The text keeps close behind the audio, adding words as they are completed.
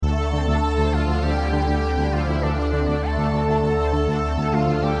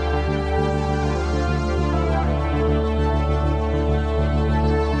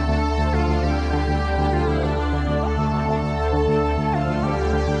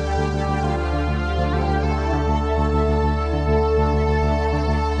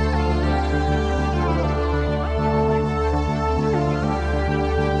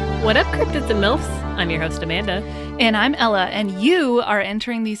Cryptids and MILFs. I'm your host, Amanda. And I'm Ella, and you are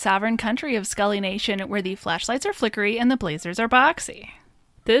entering the sovereign country of Scully Nation, where the flashlights are flickery and the blazers are boxy.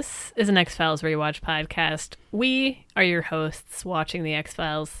 This is an X-Files Rewatch podcast. We are your hosts watching the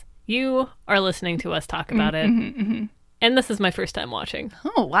X-Files. You are listening to us talk about it. And this is my first time watching.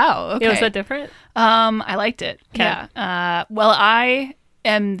 Oh, wow. Okay. Yeah, was that different? I liked it. Okay. Yeah. Well, I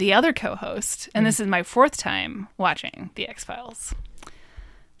am the other co-host, and this is my fourth time watching the X-Files.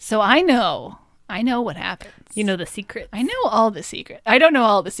 So I know what happens. You know the secret. I know all the secrets. I don't know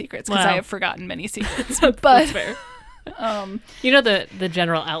all the secrets because Wow. I have forgotten many secrets. That's but fair. You know the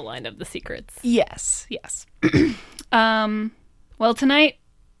general outline of the secrets. yes. Well, tonight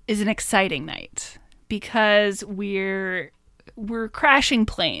is an exciting night because we're crashing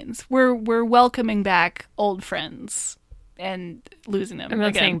planes. We're welcoming back old friends and losing them. I'm not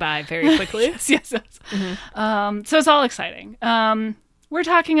again. saying bye very quickly. yes. So it's all exciting. We're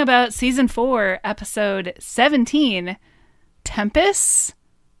talking about season 4, episode 17, Tempest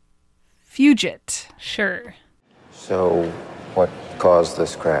Fugit. Sure. So, what caused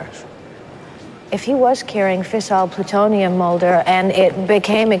this crash? If he was carrying fissile plutonium, Mulder, and it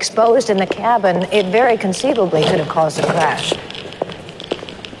became exposed in the cabin, it very conceivably could have caused a crash.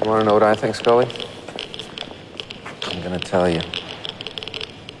 You want to know what I think, Scully? I'm going to tell you.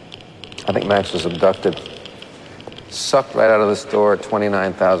 I think Max was abducted. Sucked right out of this door at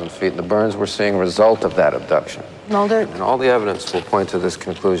 29,000 feet. And the burns we're seeing result of that abduction. Mulder, And all the evidence will point to this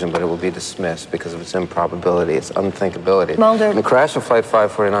conclusion, but it will be dismissed because of its improbability, its unthinkability. Mulder. And the crash of Flight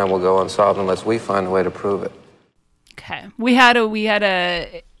 549 will go unsolved unless we find a way to prove it. Okay. We had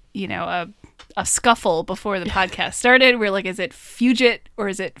a scuffle before the podcast started. We're like, is it Fugit or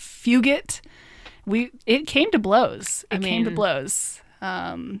is it Fugit? It came to blows.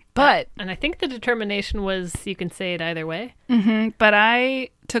 But And I think the determination was you can say it either way. but I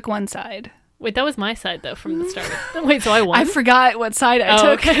took one side. Wait, that was my side, though, from the start. Wait, so I won? I forgot what side I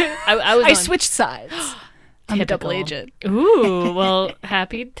Oh, took. okay. I was I on- switched sides. I'm a double agent. Ooh, well,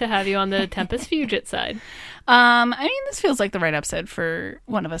 happy to have you on the Tempest Fugit side. I mean, this feels like the right episode for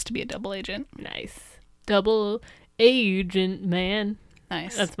one of us to be a double agent. Nice. Double agent, man.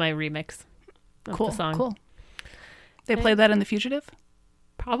 Nice. That's my remix of cool. the song. Cool. They played that in The Fugitive?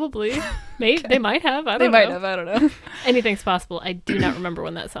 Probably. Maybe. They might have. I They don't might know. have. I don't know. Anything's possible. I do not remember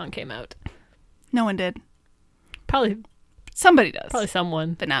when that song came out. No one did. Probably Somebody does.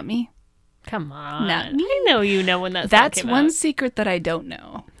 someone. But not me. Come on. Not me. I know you know when that song That's came one out. secret that I don't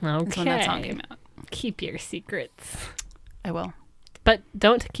know. Okay. Is when that song came out. Keep your secrets. I will. But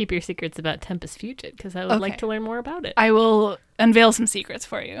don't keep your secrets about Tempest Fugit, because I would like Okay. to learn more about it. I will unveil some secrets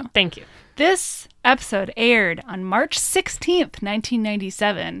for you. Thank you. This episode aired on March 16th,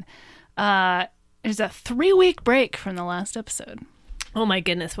 1997. There's a 3-week break from the last episode. Oh my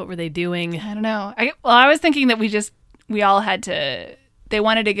goodness, what were they doing? I don't know. I was thinking that we all had to, they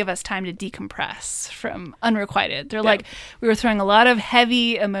wanted to give us time to decompress from Unrequited. They're like, we were throwing a lot of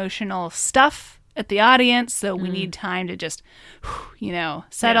heavy emotional stuff at the audience, so we need time to just,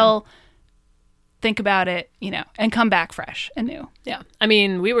 settle, think about it, and come back fresh and new. Yeah. I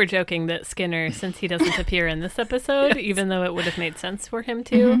mean, we were joking that Skinner, since he doesn't appear in this episode, even though it would have made sense for him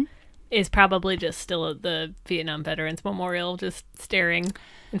to, is probably just still at the Vietnam Veterans Memorial, just staring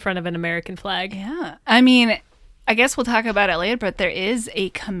in front of an American flag. Yeah. I mean, I guess we'll talk about it later, but there is a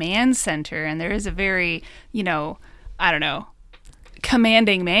command center, and there is a very,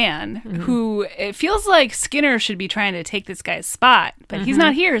 commanding man who it feels like Skinner should be trying to take this guy's spot, but he's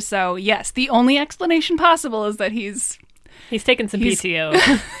not here. So yes, the only explanation possible is that he's taken some He's-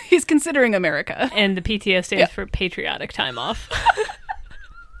 PTO, he's considering America. and the PTO stands for Patriotic Time Off,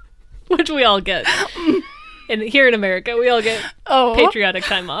 which we all get. And here in America, we all get patriotic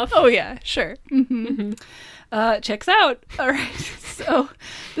time off. Oh yeah, sure. Checks out. All right. So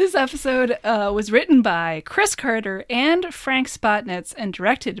this episode was written by Chris Carter and Frank Spotnitz and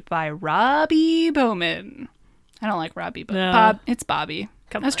directed by Robbie Bowman. I don't like Robbie, but No. it's Bobby.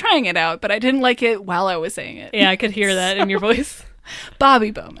 Come I was on. trying it out, but I didn't like it while I was saying it. Yeah, I could hear that in your voice.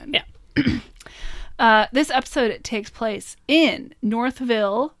 Bobby Bowman. Yeah. This episode takes place in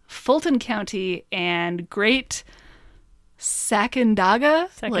Northville, Fulton County, and Great Sacandaga?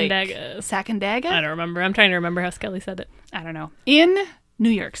 Sacandaga. Sacandaga? I don't remember. I'm trying to remember how Skelly said it. I don't know. In New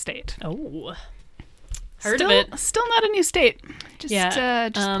York State. Oh. Heard still, of it. Still not a new state. Just Yeah,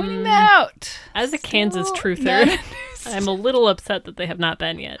 pointing that out. As a Kansas Still truther, not a new state. I'm a little upset that they have not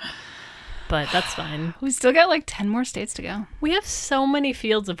been yet. But that's fine. We still got like 10 more states to go. We have so many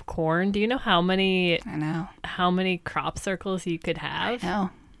fields of corn. Do you know how many I know. crop circles you could have? No.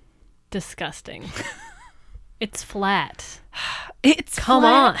 Disgusting. It's flat. It's Come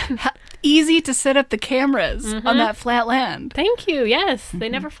flat. easy to set up the cameras on that flat land. Thank you. Yes, they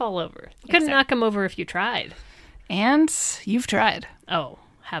never fall over. You couldn't knock them over if you tried. And you've tried. Oh,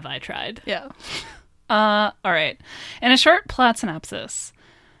 have I tried? Yeah. All right. In a short plot synopsis,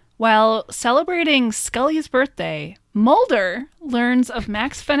 while celebrating Scully's birthday, Mulder learns of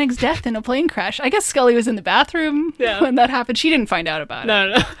Max Fennick's death in a plane crash. I guess Scully was in the bathroom when that happened. She didn't find out about it.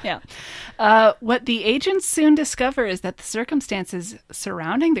 No. Yeah. What the agents soon discover is that the circumstances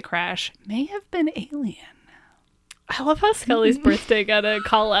surrounding the crash may have been alien. I love how Scully's birthday got a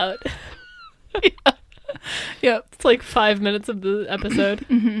call out. Yeah. It's like 5 minutes of the episode.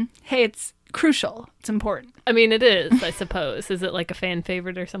 Hey, it's crucial. It's important. I mean, it is, I suppose. Is it like a fan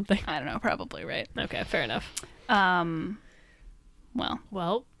favorite or something? I don't know. Probably, right? Okay, fair enough. Well,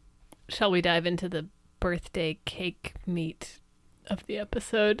 shall we dive into the birthday cake meat of the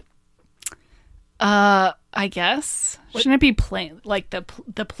episode? I guess. Shouldn't it be plain, like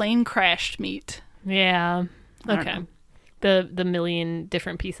the plane crashed meat? Yeah. I don't Okay. know. The million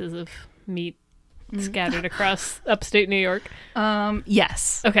different pieces of meat scattered across upstate New York.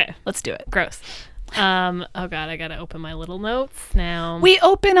 Yes. Okay. Let's do it. Gross. Oh god, I gotta open my little notes now. We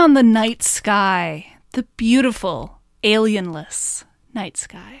open on the night sky, the beautiful, alienless night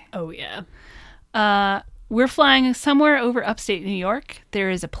sky. Oh yeah. We're flying somewhere over upstate New York. There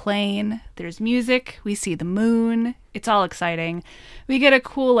is a plane. There's music. We see the moon. It's all exciting. We get a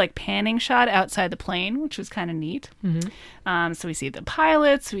cool like panning shot outside the plane, which was kind of neat. So we see the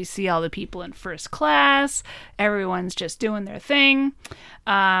pilots. We see all the people in first class. Everyone's just doing their thing.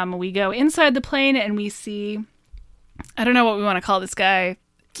 We go inside the plane and we see, I don't know what we want to call this guy.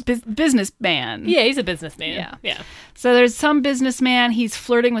 Businessman. Yeah, he's a businessman. Yeah. So there's some businessman. He's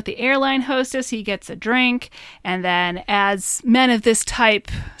flirting with the airline hostess. He gets a drink. And then as men of this type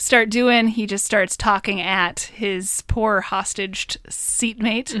start doing, he just starts talking at his poor hostaged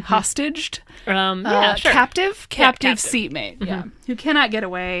seatmate. Hostaged? Sure. Captive captive. seatmate. Yeah. Who cannot get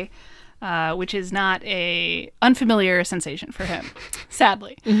away. Which is not a unfamiliar sensation for him,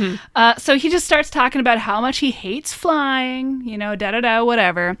 sadly. So he just starts talking about how much he hates flying,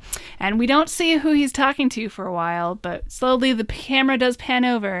 whatever. And we don't see who he's talking to for a while, but slowly the camera does pan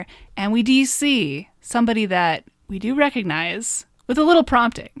over, and we do see somebody that we do recognize with a little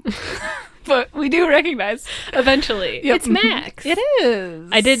prompting. But we do recognize. Eventually. Yep. It's Max. It is.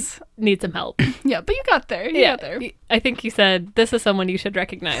 I did need some help. Yeah, but you got there. You got there. I think you said, this is someone you should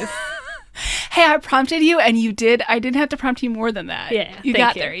recognize. Hey, I prompted you, and you did. I didn't have to prompt you more than that. Yeah, you thank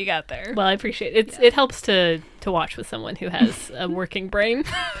got you. there. You got there. Well, I appreciate it. It helps to watch with someone who has a working brain.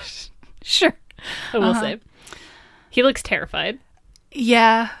 Sure. I will say. He looks terrified.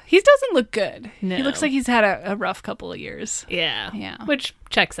 Yeah, he doesn't look good. No. He looks like he's had a rough couple of years. Yeah. Which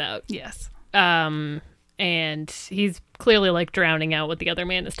checks out. Yes. And he's clearly like drowning out what the other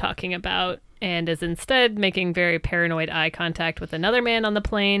man is talking about, and is instead making very paranoid eye contact with another man on the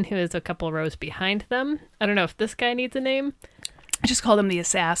plane who is a couple rows behind them. I don't know if this guy needs a name. I just called him the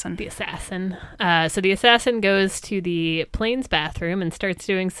assassin. The assassin. So the assassin goes to the plane's bathroom and starts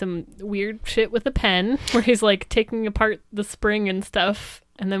doing some weird shit with a pen, where he's like taking apart the spring and stuff,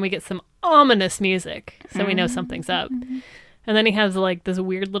 and then we get some ominous music, so we know something's up. And then he has like this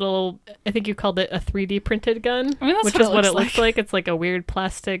weird little, I think you called it a 3D printed gun, I mean, that's which what is it what it looks looks like. It's like a weird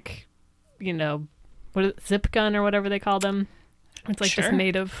plastic, zip gun or whatever they call them. It's like just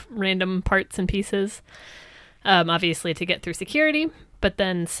made of random parts and pieces, obviously to get through security. But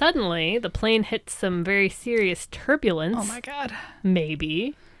then suddenly the plane hits some very serious turbulence. Oh my god.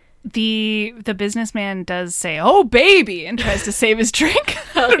 Maybe. The businessman does say, "Oh baby," and tries to save his drink.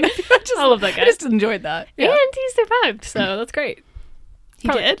 I love that guy. I just enjoyed that. Yeah. And he survived, so that's great. He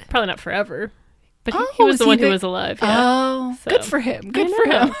did? Probably not forever. But he Oh, was the was one he who the- was alive. Yeah. Oh, So- good for him. Good I for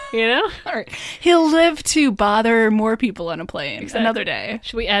know, him. You know? All right. He'll live to bother more people on a plane another day.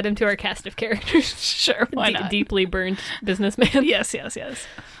 Should we add him to our cast of characters? Sure, why not? Deeply burned businessman. Yes.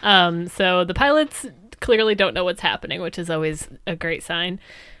 So the pilots clearly don't know what's happening, which is always a great sign.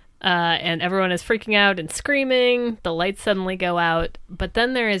 And everyone is freaking out and screaming. The lights suddenly go out, but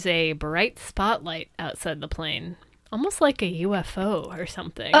then there is a bright spotlight outside the plane, almost like a UFO or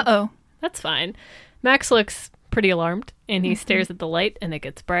something. Uh-oh. That's fine. Max looks pretty alarmed, and he stares at the light, and it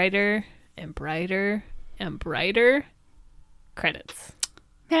gets brighter and brighter and brighter. Credits.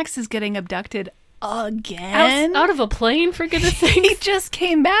 Max is getting abducted again. Out of a plane, for goodness sake. He just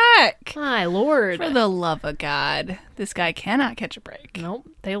came back. My lord. For the love of God. This guy cannot catch a break. Nope,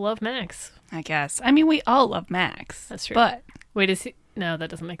 they love Max. I guess. I mean, we all love Max. That's true. But Wait, is he? No, that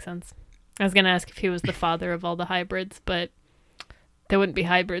doesn't make sense. I was going to ask if he was the father of all the hybrids, but there wouldn't be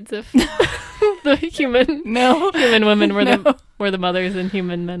hybrids if the human women were the mothers and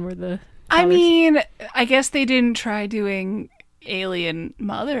human men were the I mean, I guess they didn't try doing alien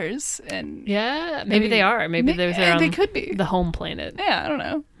mothers, and Yeah, maybe they are. Maybe those are they on could be. the home planet. Yeah, I don't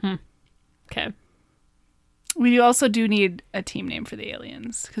know. Okay. We also do need a team name for the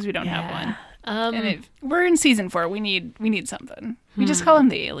aliens because we don't have one. And we're in season 4. We need something. We just call them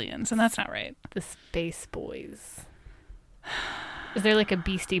the aliens, and that's not right. The Space Boys. Is there like a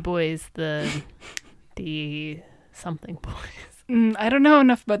Beastie Boys, the something boys? I don't know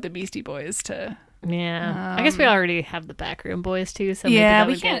enough about the Beastie Boys to. Yeah, I guess we already have the Backroom Boys too, so maybe Yeah, that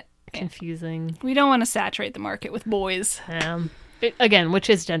we would can't. get confusing. We don't want to saturate the market with boys. Again, which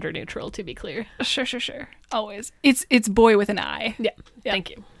is gender neutral, to be clear. Sure. Always. It's boy with an I. Yeah. Thank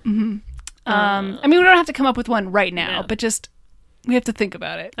you. I mean, we don't have to come up with one right now, Yeah. but just we have to think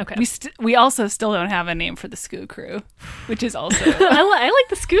about it. Okay. We also still don't have a name for the Skoo Crew, which is also. I like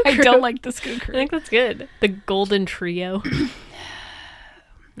the Scoop Crew. I don't like the Skoo I Crew. think that's good. The Golden Trio.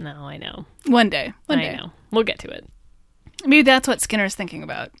 No, I know. One day. I know. We'll get to it. Maybe that's what Skinner's thinking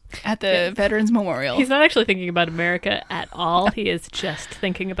about at the Veterans Memorial. He's not actually thinking about America at all. He is just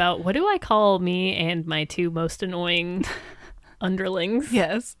thinking about, what do I call me and my 2 most annoying underlings?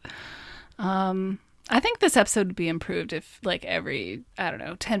 Yes. I think this episode would be improved if, like, every,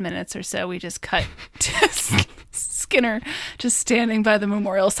 10 minutes or so, we just cut to Skinner just standing by the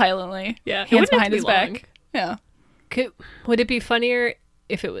memorial silently. Yeah, it Hands wouldn't have behind to his be long. back. Yeah. Would it be funnier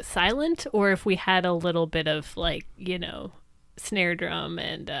if it was silent, or if we had a little bit of, like, snare drum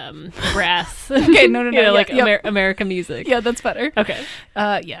and brass? Okay, no. You know, Yeah, like yep. American music. Yeah, that's better. Okay.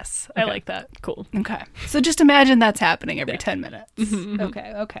 Yes, I Okay. like that. Cool. Okay. So just imagine that's happening every Yeah. 10 minutes. Mm-hmm.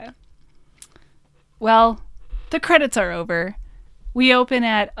 Okay. Well, the credits are over. We open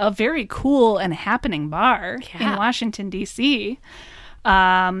at a very cool and happening bar Yeah. in Washington, D.C.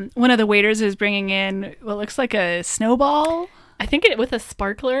 One of the waiters is bringing in what looks like a snowball. I think it with a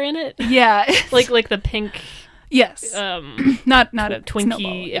sparkler in it. Yeah. like the pink yes. Not a Twinkie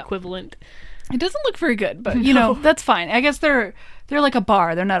snowball, yeah. equivalent. It doesn't look very good, but you know, that's fine. I guess they're like a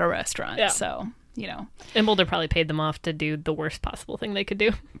bar. They're not a restaurant. Yeah. So, you know. And Mulder probably paid them off to do the worst possible thing they could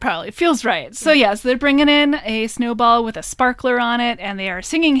do. Probably feels right. So yes, they're bringing in a snowball with a sparkler on it, and they are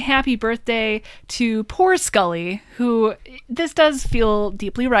singing "Happy Birthday" to poor Scully. Who this does feel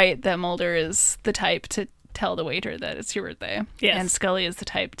deeply right that Mulder is the type to tell the waiter that it's your birthday, Yes. and Scully is the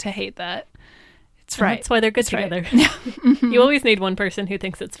type to hate that. It's And right. That's why they're good That's right. together. You always need one person who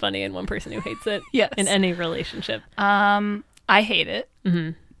thinks it's funny and one person who hates it. Yes. In any relationship. I hate it.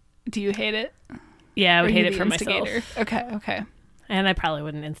 Mm-hmm. Do you hate it? Yeah, I would Are hate you it the for myself. instigator? Okay. And I probably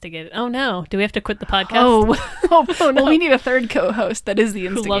wouldn't instigate it. Oh no. Do we have to quit the podcast? Oh, well, we need a third co-host that is the Who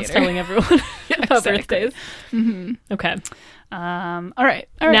instigator. loves telling everyone about exactly. birthdays. Mm-hmm. Okay. All right.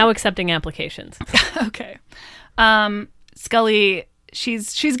 Now accepting applications. Okay. Scully,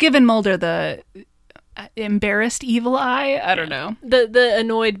 she's given Mulder the embarrassed evil eye. I don't know. The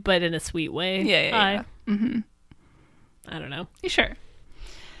annoyed but in a sweet way. Yeah. Mm-hmm. I don't know. You sure?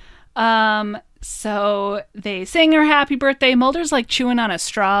 So they sing her happy birthday. Mulder's like chewing on a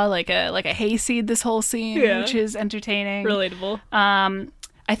straw, like a hayseed this whole scene, Yeah. which is entertaining. Relatable.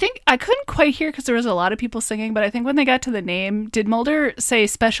 I think I couldn't quite hear because there was a lot of people singing, but I think when they got to the name, did Mulder say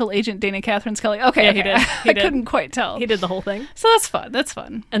Special Agent Dana Catherine Scully? Okay, Yeah, okay. he did. He I did. couldn't quite tell. He did the whole thing. So that's fun. That's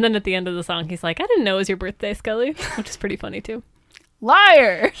fun. And then at the end of the song, he's like, I didn't know it was your birthday, Scully, which is pretty funny too.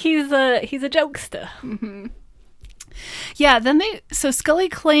 Liar. He's a jokester. Yeah, so Scully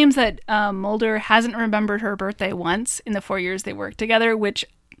claims that Mulder hasn't remembered her birthday once in the 4 years they worked together, which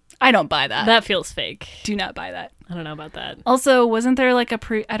I don't buy that. That feels fake. Do not buy that. I don't know about that. Also, wasn't there like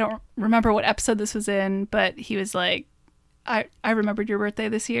I don't remember what episode this was in, but he was like, I remembered your birthday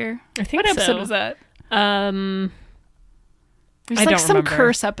this year. I think What episode so. was that? Um, There's I like don't some remember.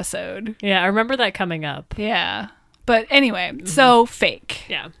 curse episode. yeah, I remember that coming up. Yeah. But anyway, so fake.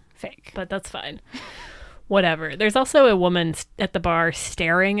 Yeah, Fake. but that's fine. Whatever. There's also a woman at the bar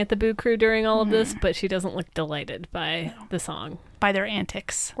staring at the Boo Crew during all of this, but she doesn't look delighted by the song By their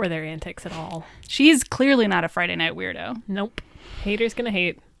antics. or their antics at all. She's clearly not a Friday night weirdo. Nope. Haters gonna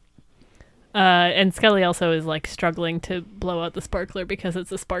hate. And Scully also is like struggling to blow out the sparkler because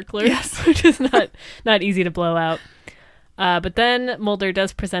it's a sparkler, which is not easy to blow out. But then Mulder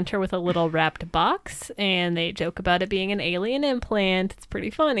does present her with a little wrapped box, and they joke about it being an alien implant. It's pretty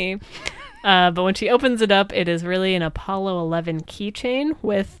funny. But when she opens it up, it is really an Apollo 11 keychain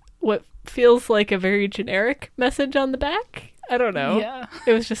with what feels like a very generic message on the back. I don't know. Yeah.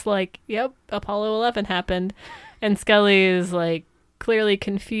 It was just like, yep, Apollo 11 happened. And Scully is like clearly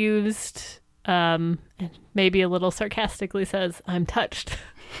confused, and maybe a little sarcastically says, I'm touched.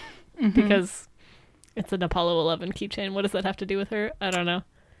 Because it's an Apollo 11 keychain. What does that have to do with her? I don't know.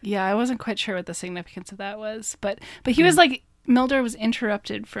 Yeah, I wasn't quite sure what the significance of that was, but he was like, Mulder was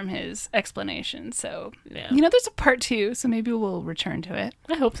interrupted from his explanation, so Yeah. there's a part 2, so maybe we'll return to it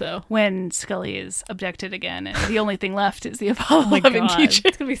I hope so. when Scully is abducted again, and the only thing left is the Apollo Oh my 11 God. keychain.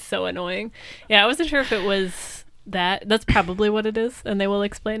 It's gonna be so annoying. Yeah, I wasn't sure if it was that. That's probably what it is, and they will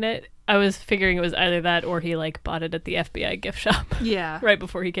explain it. I was figuring it was either that or he like bought it at the FBI gift shop Yeah, right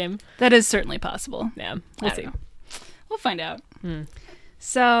before he came. that is certainly possible. Yeah, I we'll don't see. know. We'll find out.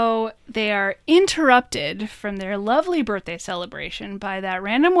 So they are interrupted from their lovely birthday celebration by that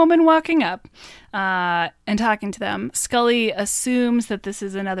random woman walking up and talking to them. Scully assumes that this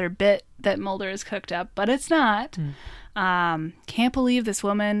is another bit that Mulder has cooked up, but it's not. Can't believe this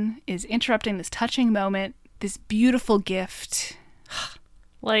woman is interrupting this touching moment, this beautiful gift.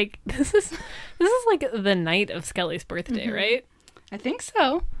 Like this is like the night of Scully's birthday, right? I think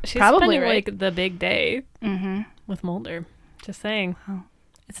so. She's Probably spending right. like the big day with Mulder. Just saying.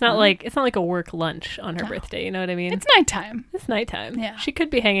 It's not like a work lunch on her birthday. You know what I mean? It's nighttime. It's nighttime. Yeah. She could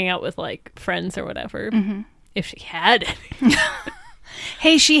be hanging out with like friends or whatever if she had any.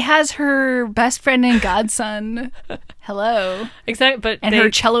 Hey, she has her best friend and godson. Hello. Exactly, but And her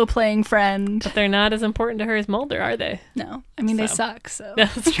cello playing friend. they're not as important to her as Mulder, are they? No, I mean, they So. suck, so.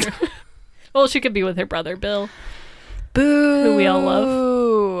 That's true. Well, she could be with her brother Bill. Boo. Who we all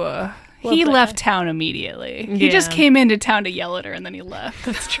love. He that left guy. town immediately. He just Yeah. came into town to yell at her and then he left.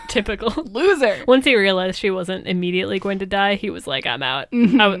 That's typical. Loser. Once he realized she wasn't immediately going to die, he was like, "I'm out."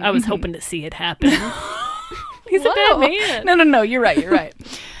 I was hoping to see it happen. He's a bad man. No, you're right.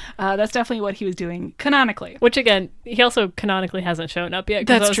 That's definitely what he was doing canonically. Which again, he also canonically hasn't shown up yet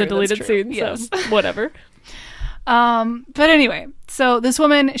because That's that was true, a deleted that's true. scene. Yes. So whatever. But anyway, so this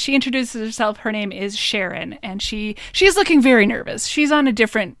woman, she introduces herself. Her name is Sharon, and she's looking very nervous. She's on a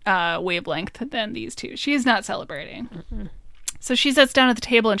different wavelength than these two. She is not celebrating. So she sits down at the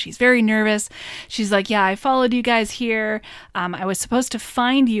table and she's very nervous. She's like, yeah, I followed you guys here. I was supposed to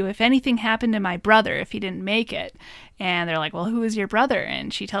find you if anything happened to my brother, if he didn't make it. And they're like, well, who is your brother?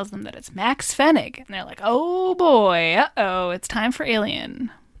 And she tells them that it's Max Fennig. And they're like, oh boy, uh-oh, it's time for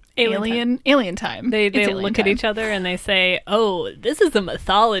Alien time. They It's alien look at time. each other and they say, "Oh, this is a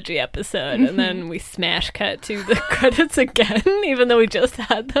mythology episode," and then we smash cut to the credits again, even though we just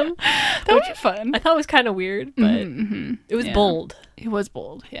had them. That would be fun. I thought was kind of weird, but it was Yeah. bold. It was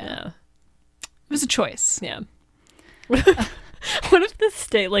bold, yeah. Yeah, It was a choice. yeah. What if the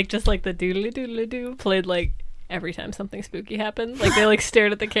state, like just like the doodly doodly doo, played like every time something spooky happened? Like they like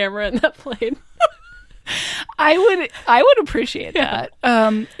stared at the camera and that played. I would appreciate that.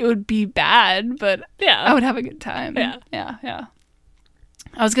 It would be bad, but Yeah. I would have a good time. Yeah. Yeah.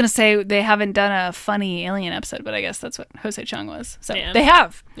 I was gonna say they haven't done a funny Alien episode, but I guess that's what Jose Chung was. So Yeah. they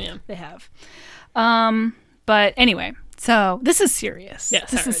have. Yeah. They have. But anyway, so this is serious. Yeah,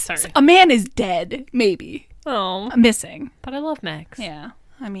 This sorry. A man is dead, maybe. Oh, Missing. but I love Max. Yeah,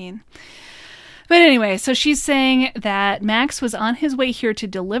 I mean. But anyway, so she's saying that Max was on his way here to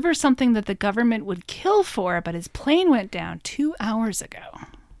deliver something that the government would kill for, but his plane went down 2 hours ago.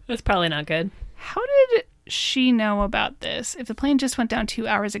 That's probably not good. How did she know about this? If the plane just went down 2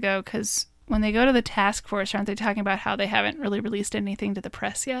 hours ago, because when they go to the task force, aren't they talking about how they haven't really released anything to the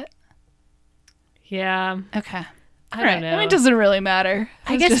press yet? Yeah, Okay. I don't know. I mean, it doesn't really matter.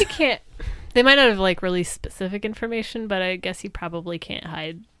 I guess you can't. They might not have like released specific information, but I guess you probably can't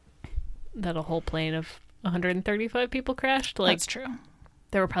hide that a whole plane of 135 people crashed. Like That's true.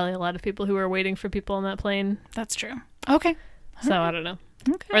 there were probably a lot of people who were waiting for people on that plane. That's true. Okay. So I don't know.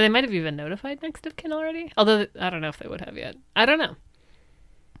 Okay. Or they might have even notified next of kin already. Although I don't know if they would have yet. I don't know.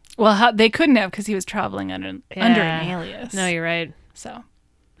 Well, they couldn't have because he was traveling under an Yeah. alias. No, you're right. So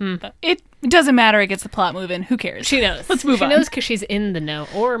but it doesn't matter. It gets the plot moving. Who cares? She knows. Let's move she on. knows because she's in the know,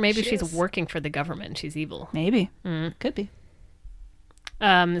 or maybe She she's is. working for the government. And she's evil. Maybe. Could be.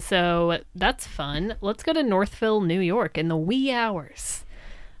 So that's fun. Let's go to Northville, New York in the wee hours.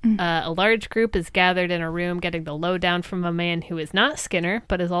 A large group is gathered in a room getting the lowdown from a man who is not Skinner,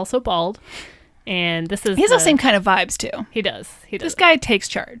 but is also bald. And this is He has the same kind of vibes too. He does. He does. This guy takes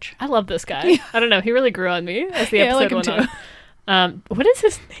charge. I love this guy. I don't know. He really grew on me as the Yeah, I episode like him went on. What is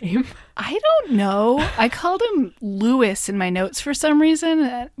his name? I don't know. I called him Lewis in my notes for some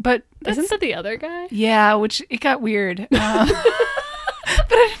reason, but Isn't that the other guy? yeah, which it got weird.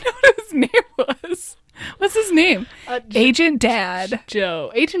 But I didn't know what his name was. What's his name? Agent Dad.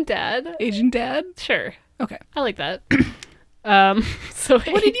 Joe. Agent Dad? Agent Dad. Sure. Okay. I like that. So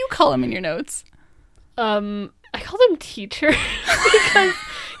What did you call him in your notes? I called him teacher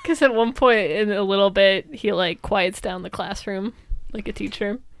because at one point in a little bit he like quiets down the classroom like a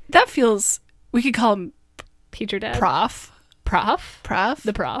teacher. That feels. We could call him Teacher Dad. Prof. prof. Prof?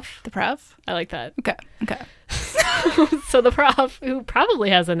 The prof. The prof? I like that. Okay. Okay. So the prof, who probably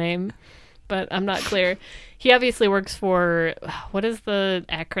has a name, but I'm not clear. He obviously works for, what is the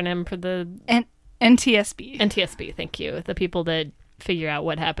acronym for the... NTSB. NTSB, thank you. The people that figure out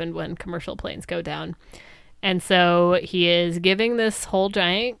what happened when commercial planes go down. And so he is giving this whole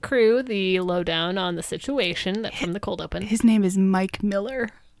giant crew the lowdown on the situation that's from the cold open. His name is Mike Miller.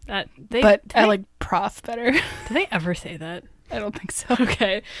 But I like prof better. Do they ever say that? I don't think so.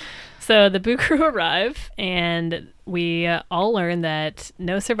 Okay. So the Boo crew arrive, and we all learn that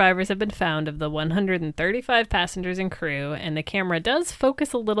no survivors have been found of the 135 passengers and crew, and the camera does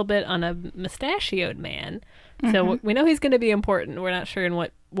focus a little bit on a mustachioed man. So we know he's going to be important. We're not sure in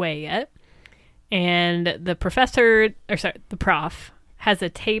what way yet. And the prof has a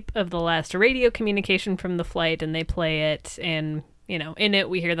tape of the last radio communication from the flight, and they play it, and in it,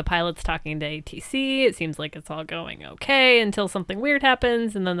 we hear the pilots talking to ATC. It seems like it's all going okay until something weird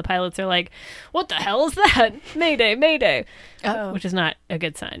happens. And then the pilots are like, what the hell is that? Mayday, mayday. Which is not a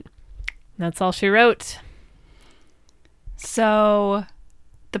good sign. That's all she wrote. So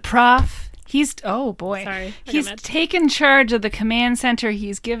the prof, oh boy. Sorry. He's taken charge of the command center.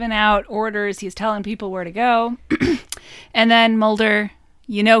 He's given out orders. He's telling people where to go. And then Mulder...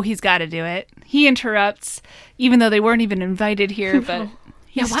 he's got to do it. He interrupts, even though they weren't even invited here, but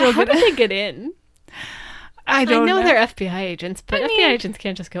how did they get in? I don't know. They're FBI agents, but FBI agents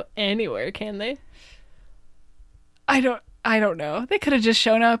can't just go anywhere, can they? I don't know. They could have just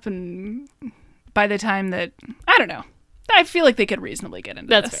shown up, and by the time that... I don't know. I feel like they could reasonably get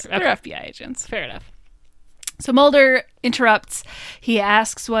into this. Fair. Okay. They're FBI agents. Fair enough. So Mulder interrupts. He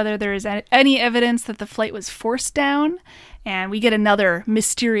asks whether there is any evidence that the flight was forced down, and we get another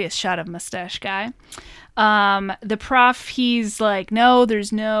mysterious shot of Mustache Guy. The prof, he's like, no,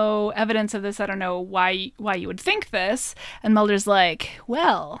 there's no evidence of this. I don't know why you would think this. And Mulder's like,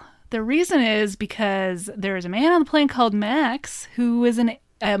 well, the reason is because there is a man on the plane called Max who is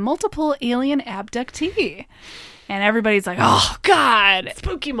a multiple alien abductee. And everybody's like, oh, God.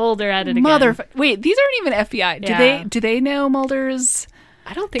 Spooky Mulder at it again. Wait, these aren't even FBI. Yeah. Do they know Mulder's...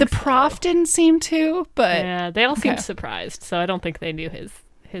 I don't think the prof didn't seem to, but... Yeah, they all seemed surprised, so I don't think they knew his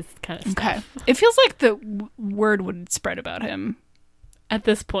kind of stuff. Okay. It feels like the word would spread about him. At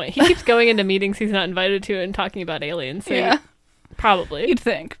this point. He keeps going into meetings he's not invited to and talking about aliens, so yeah. Probably. You'd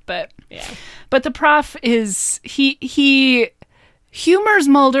think, but... Yeah. But the prof is... He humors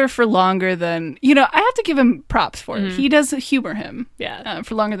Mulder for longer than... I have to give him props for it. He does humor him. Yeah.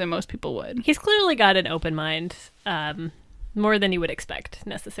 For longer than most people would. He's clearly got an open mind, more than you would expect,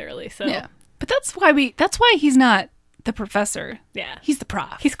 necessarily. So. Yeah. But that's why he's not the professor. Yeah. He's the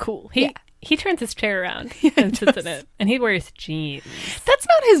prof. He's cool. He turns his chair around and sits in it. And he wears jeans. That's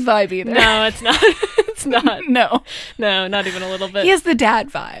not his vibe either. No, it's not. It's not. No. No, not even a little bit. He has the dad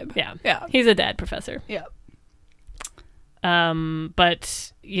vibe. Yeah. Yeah. He's a dad professor. Yeah.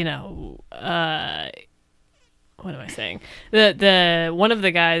 But, what am I saying? The one of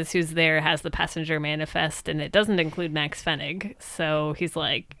the guys who's there has the passenger manifest, and it doesn't include Max Fennig. So he's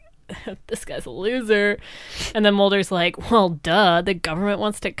like, this guy's a loser. And then Mulder's like, well, duh, the government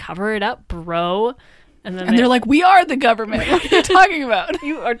wants to cover it up, bro. And they're like, we are the government. What are you talking about?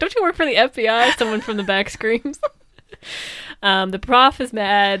 Don't you work for the FBI? Someone from the back screams. The prof is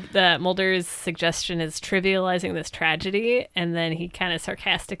mad that Mulder's suggestion is trivializing this tragedy, and then he kind of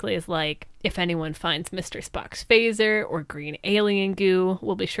sarcastically is like, if anyone finds Mr. Spock's phaser or green alien goo,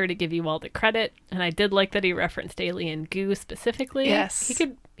 we'll be sure to give you all the credit. And I did like that he referenced alien goo specifically. Yes.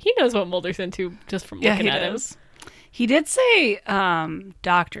 He knows what Mulder's into just from looking at him. He did say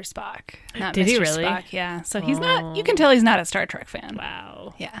Dr. Spock, not did Mr. he really? Spock. Yeah, so he's not, you can tell he's not a Star Trek fan.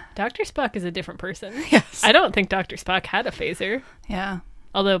 Wow. Yeah. Dr. Spock is a different person. Yes. I don't think Dr. Spock had a phaser. Yeah.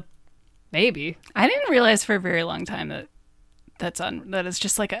 Although, maybe. I didn't realize for a very long time that is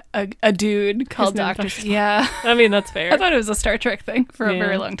just like a dude called Dr. Spock. Yeah. I mean, that's fair. I thought it was a Star Trek thing for a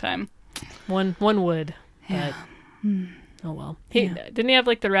very long time. One would. Yeah. But, oh well. Didn't he have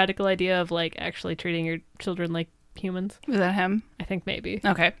like the radical idea of like actually treating your children like humans? Was that him? I think maybe.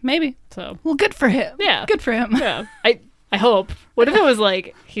 Okay, maybe. So, well, good for him. Yeah. Good for him. Yeah. I hope. What if it was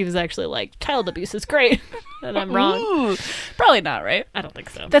like he was actually like, child abuse is great and I'm wrong? Ooh, probably not, right? I don't think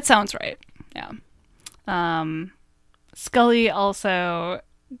so. That sounds right. Yeah. Scully also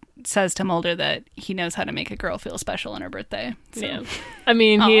says to Mulder that he knows how to make a girl feel special on her birthday. So. Yeah. I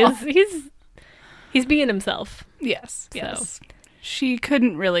mean, he's being himself. Yes. So. Yes. She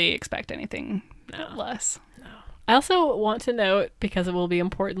couldn't really expect anything less. No. I also want to note, because it will be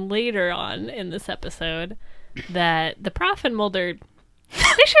important later on in this episode, that the prof and Mulder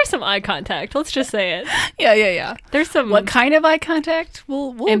They share some eye contact. Let's just say it. Yeah. There's some What kind of eye contact?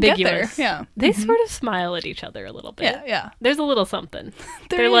 We'll ambiguous. get there. Yeah. They sort of smile at each other a little bit. Yeah. There's a little something.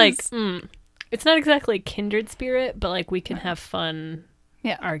 There They're like, is. it's not exactly kindred spirit, but like we can have fun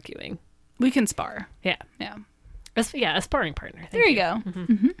Yeah. arguing. We can spar. Yeah. Yeah. A sparring partner. There you go.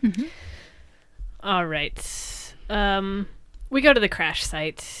 All right. We go to the crash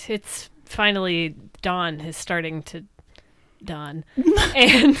site. It's finally dawn is starting to dawn.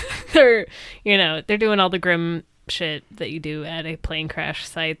 And they're doing all the grim shit that you do at a plane crash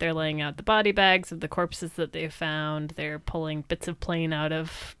site. They're laying out the body bags of the corpses that they found. They're pulling bits of plane out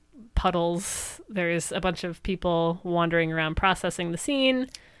of puddles. There's a bunch of people wandering around processing the scene.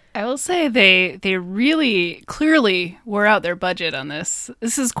 I will say they really clearly wore out their budget on this.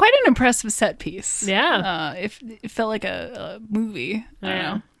 This is quite an impressive set piece. Yeah. It felt like a movie. I don't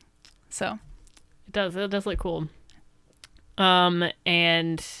know. So It does look cool. And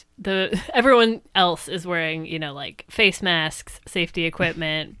everyone else is wearing, like face masks, safety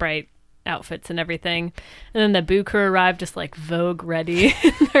equipment, bright outfits and everything. And then the Boo crew arrived just like Vogue ready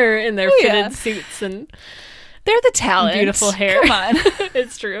in their fitted suits and they're the talent. Beautiful hair. Come on.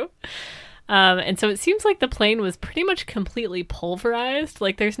 It's true. And so it seems like the plane was pretty much completely pulverized.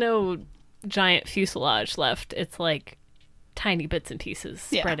 Like there's no giant fuselage left. It's like tiny bits and pieces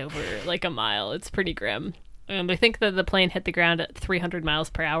spread over like a mile. It's pretty grim. They think that the plane hit the ground at 300 miles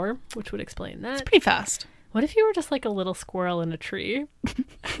per hour, which would explain that. It's pretty fast. What if you were just like a little squirrel in a tree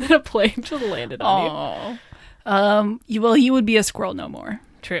and a plane just landed on you? You would be a squirrel no more.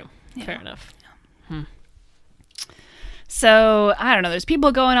 True. Yeah. Fair enough. So, I don't know. There's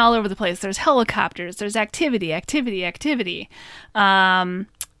people going all over the place. There's helicopters. There's activity.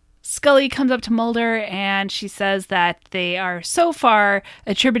 Scully comes up to Mulder and she says that they are so far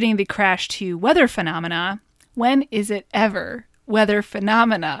attributing the crash to weather phenomena. When is it ever weather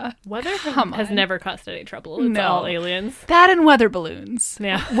phenomena? Weather has never caused any trouble. It's all aliens. That and weather balloons.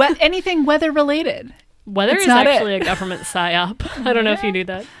 Yeah. Anything weather related. Weather is actually a government psyop. I don't know if you knew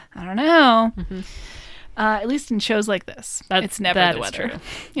that. I don't know. At least in shows like this. It's never the weather. True.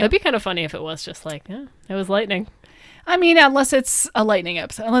 That'd be kind of funny if it was just like, it was lightning. I mean, unless it's a lightning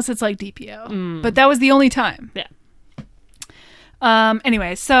episode, unless it's like DPO. But that was the only time. Yeah.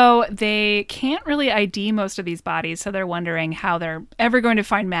 Anyway, so they can't really ID most of these bodies, so they're wondering how they're ever going to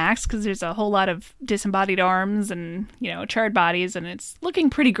find Max, because there's a whole lot of disembodied arms and, charred bodies, and it's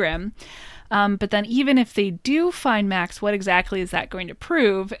looking pretty grim. But then even if they do find Max, what exactly is that going to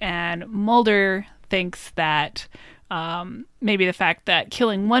prove? And Mulder thinks that maybe the fact that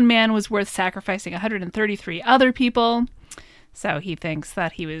killing one man was worth sacrificing 133 other people. So he thinks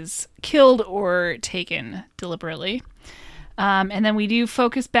that he was killed or taken deliberately. And then we do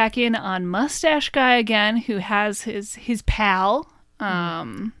focus back in on Mustache Guy again, who has his pal,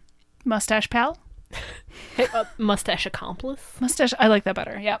 Mustache Pal. Mustache Accomplice? Mustache, I like that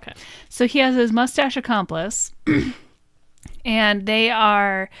better, yeah. Okay. So he has his Mustache Accomplice, and they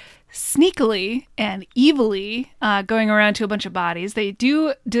are sneakily and evilly going around to a bunch of bodies. They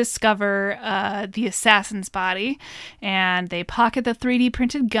do discover the assassin's body, and they pocket the 3D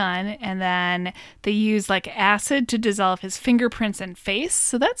printed gun, and then they use like acid to dissolve his fingerprints and face.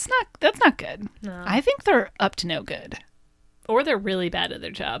 So that's not good. No. I think they're up to no good. Or they're really bad at their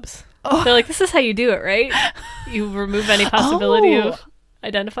jobs. Oh. They're like, this is how you do it, right? You remove any possibility of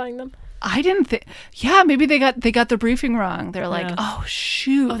identifying them. I didn't think. Yeah, maybe they got the briefing wrong. They're like, oh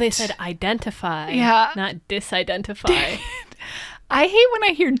shoot. Oh, they said identify. Yeah, not disidentify. I hate when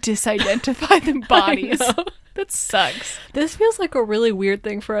I hear disidentify the bodies. That sucks. This feels like a really weird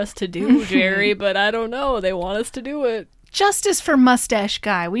thing for us to do, Jerry, but I don't know. They want us to do it. Justice for Mustache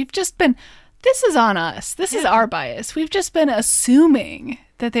Guy. We've just been. This is on us. This is our bias. We've just been assuming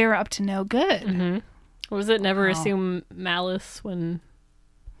that they were up to no good. Mm-hmm. What was it? Never assume malice when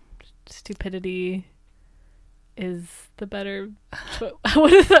stupidity is the better.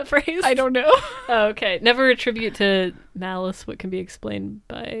 What is that phrase? I don't know. Oh, okay. Never attribute to malice what can be explained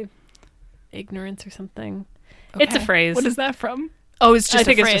by ignorance or something. Okay. It's a phrase. What is that from? Oh, it's just I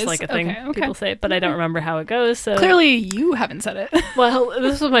think a phrase. It's just like a thing people say, but I don't remember how it goes. So clearly, you haven't said it. Well,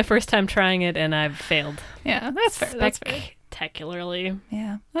 this was my first time trying it, and I've failed. Yeah, that's fair. That's fair. Spectacularly.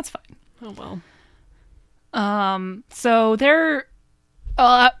 Yeah, that's fine. Oh well. So they're.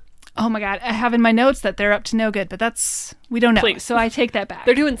 Oh my god! I have in my notes that they're up to no good, but we don't know. Please. So I take that back.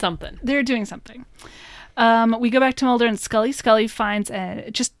 They're doing something. They're doing something. We go back to Mulder and Scully. Scully finds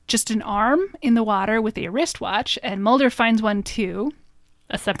just an arm in the water with a wristwatch, and Mulder finds one too.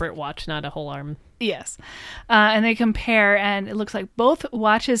 A separate watch, not a whole arm. Yes. And they compare, and it looks like both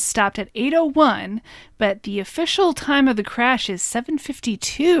watches stopped at 8:01, but the official time of the crash is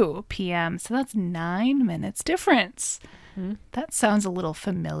 7:52 p.m., so that's 9 minutes difference. Mm-hmm. That sounds a little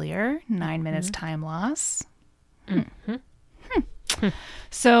familiar. 9 minutes time loss.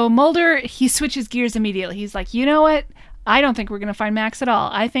 So Mulder, he switches gears immediately. He's like, you know what? I don't think we're going to find Max at all.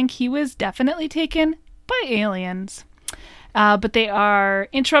 I think he was definitely taken by aliens. But they are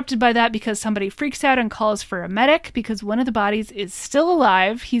interrupted by that because somebody freaks out and calls for a medic because one of the bodies is still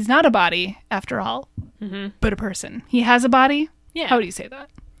alive. He's not a body, after all, but a person. He has a body? Yeah. How do you say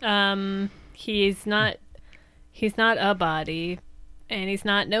that? He's not a body, and he's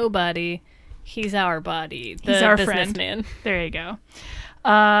not nobody. He's our body. He's our businessman. There you go.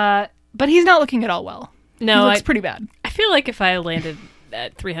 But he's not looking at all well. No, he looks pretty bad. I feel like if I landed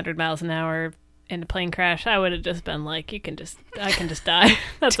at 300 miles an hour in a plane crash, I would have just been like, I can just die.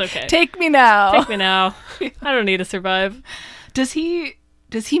 That's okay. Take me now. Take me now. I don't need to survive. Does he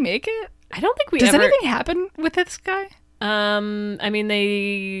make it? I don't think Does anything happen with this guy? I mean,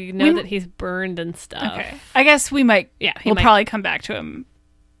 they know that he's burned and stuff. Okay. I guess we might. Yeah, we'll probably come back to him.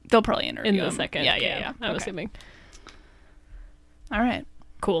 They'll probably interview in the him. second. Yeah. I'm assuming. All right.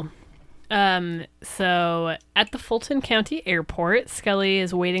 Cool. So at the Fulton County Airport, Scully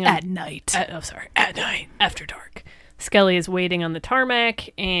is waiting at night. At night, after dark. Scully is waiting on the tarmac,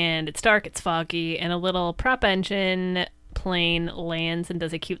 and it's dark, it's foggy, and a little prop engine plane lands and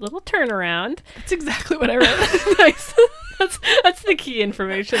does a cute little turnaround. That's exactly what I wrote. Nice. That's the key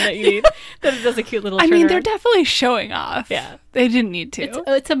information that you need. That it does a cute little turnaround. I mean, they're definitely showing off. Yeah. They didn't need to.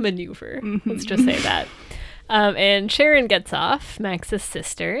 It's a maneuver. Let's just say that. And Sharon gets off, Max's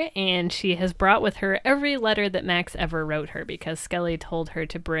sister, and she has brought with her every letter that Max ever wrote her because Scully told her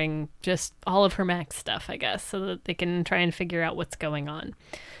to bring just all of her Max stuff, I guess, so that they can try and figure out what's going on.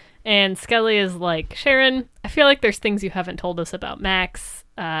 And Scully is like, Sharon, I feel like there's things you haven't told us about Max.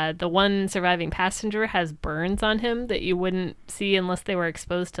 The one surviving passenger has burns on him that you wouldn't see unless they were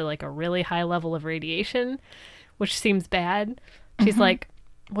exposed to like a really high level of radiation, which seems bad. She's like,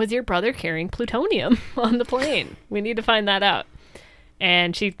 was your brother carrying plutonium on the plane? We need to find that out.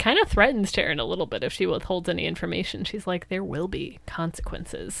 And she kind of threatens Sharon a little bit if she withholds any information. She's like, there will be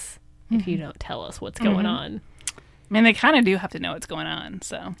consequences if you don't tell us what's going on. I mean, they kind of do have to know what's going on,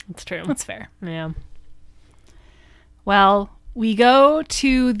 so. That's true. That's fair. Yeah. Well, we go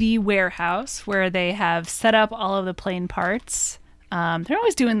to the warehouse where they have set up all of the plane parts. They're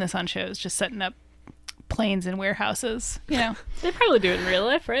always doing this on shows, just setting up planes in warehouses, you know. They probably do it in real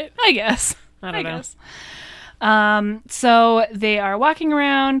life, right? I guess. I don't know. So they are walking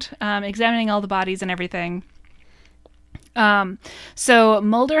around, examining all the bodies and everything. So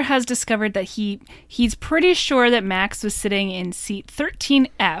Mulder has discovered that he's pretty sure that Max was sitting in seat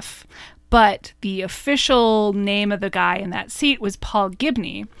 13F, but the official name of the guy in that seat was Paul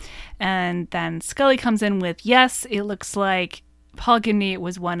Gibney. And then Scully comes in with, yes, it looks like Paul Gibney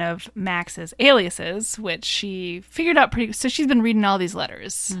was one of Max's aliases, which she figured out so she's been reading all these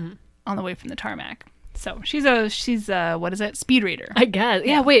letters on the way from the tarmac. So she's a what is it? Speed reader. I guess.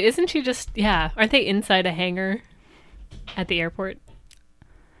 Yeah, wait, isn't she aren't they inside a hangar at the airport?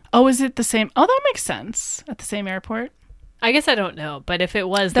 Oh, is it the same? Oh, that makes sense. At the same airport? I guess I don't know, but if it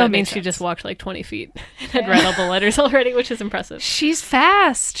was, that means she just walked like 20 feet and had read all the letters already, which is impressive. She's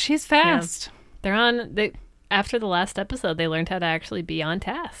fast. Yeah. They're after the last episode, they learned how to actually be on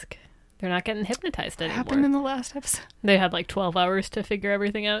task. They're not getting hypnotized anymore. What happened in the last episode? They had like 12 hours to figure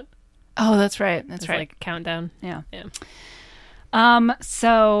everything out. Oh, that's right. That's right. Like countdown. Yeah.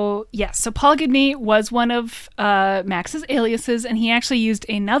 So Paul Gibney was one of Max's aliases, and he actually used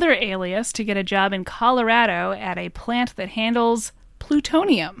another alias to get a job in Colorado at a plant that handles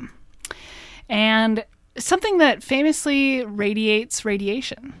plutonium. And something that famously radiates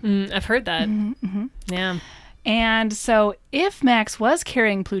radiation. I've heard that. Yeah. And so if Max was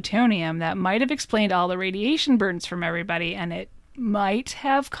carrying plutonium, that might have explained all the radiation burns from everybody, and it might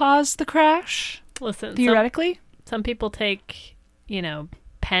have caused the crash. Listen, theoretically. Some people take,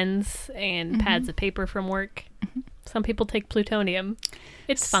 pens and pads of paper from work. Some people take plutonium.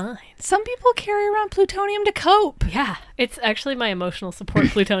 It's fine. Some people carry around plutonium to cope. Yeah. It's actually my emotional support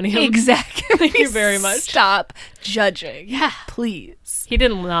plutonium. Exactly. Thank you very much. Stop judging. Yeah. Please. He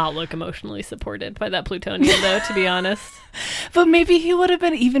did not look emotionally supported by that plutonium, though, to be honest. But maybe he would have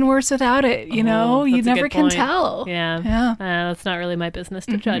been even worse without it, you know? You never can tell. Yeah. That's not really my business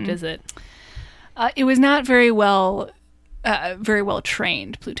to judge, is it? It was not very well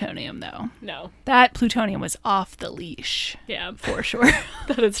trained plutonium, though. No. That plutonium was off the leash. Yeah. For sure.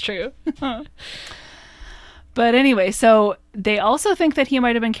 That is true. But anyway, so they also think that he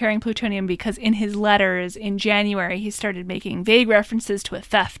might have been carrying plutonium because in his letters in January, he started making vague references to a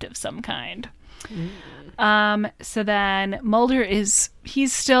theft of some kind. So then Mulder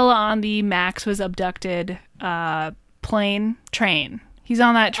he's still on the Max was abducted train. He's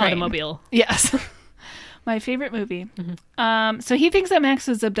on that train. Automobile. Yes. My favorite movie. So he thinks that Max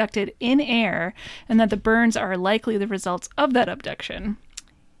was abducted in air and that the burns are likely the results of that abduction.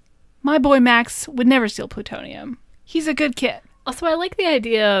 My boy Max would never steal plutonium. He's a good kid. Also, I like the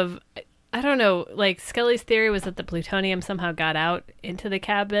idea of, I don't know, like Scully's theory was that the plutonium somehow got out into the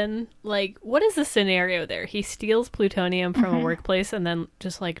cabin. Like, what is the scenario there? He steals plutonium from a workplace and then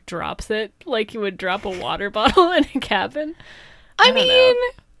just like drops it like you would drop a water bottle in a cabin. I mean,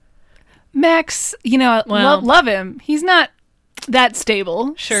 Max, love him. He's not that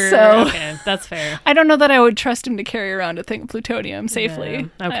stable. Sure. So Okay, that's fair. I don't know that I would trust him to carry around a thing of plutonium safely.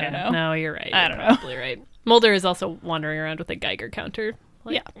 Yeah, okay. I don't know. No, you're right. I You're don't know. probably right. Mulder is also wandering around with a Geiger counter.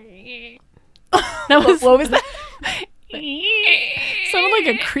 Like, Yeah. What was that? Sounded like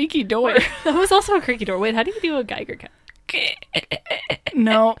a creaky door. That was also a creaky door. Wait, how do you do a Geiger counter?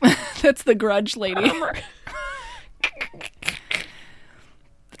 No, that's the Grudge lady.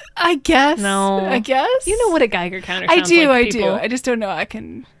 I guess. No. I guess. You know what a Geiger counter I sounds do. like, I do. people. I just don't know. I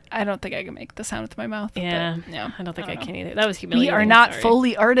don't think I can make the sound with my mouth. Yeah. But, no. I don't think I know. can either. That was We humiliating. are not Sorry.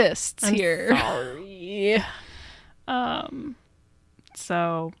 Foley artists I'm here. Sorry.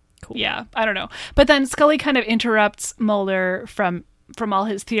 So Cool. yeah, I don't know. But then Scully kind of interrupts Mulder from all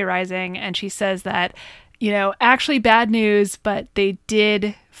his theorizing, and she says that, actually bad news, but they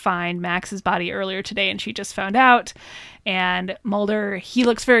did find Max's body earlier today, and she just found out. And Mulder, he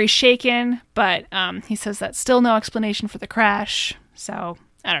looks very shaken, but he says that's still no explanation for the crash. So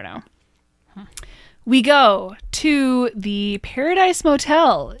I don't know. We go to the Paradise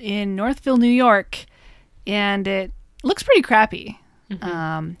Motel in Northville, New York, and it looks pretty crappy.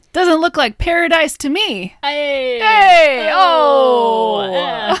 Doesn't look like paradise to me. Hey! Oh!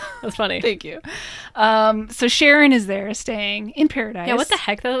 Yeah. That's funny. Thank you. So Sharon is there staying in paradise. Yeah, what the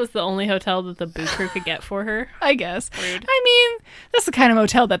heck? That was the only hotel that the boot crew could get for her. I guess. Rude. I mean, that's the kind of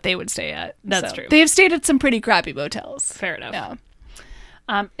motel that they would stay at. That's true. They've stayed at some pretty crappy motels. Fair enough. Yeah.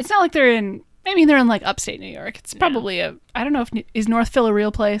 It's not like they're in like upstate New York. It's probably I don't know is Northville a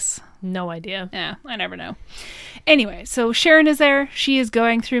real place? No idea. Yeah, I never know. Anyway, so Sharon is there. She is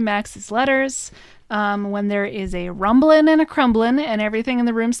going through Max's letters. When there is a rumbling and a crumbling and everything in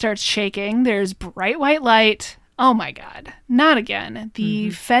the room starts shaking, there's bright white light. Oh my God. Not again. The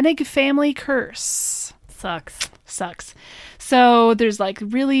Fennig family curse. Sucks. So there's like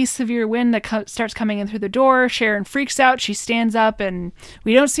really severe wind that starts coming in through the door. Sharon freaks out. She stands up and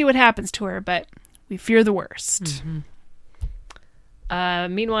we don't see what happens to her, but we fear the worst.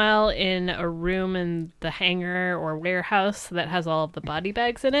 Meanwhile, in a room in the hangar or warehouse that has all of the body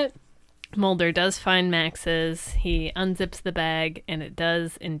bags in it, Mulder does find Max's. He unzips the bag, and it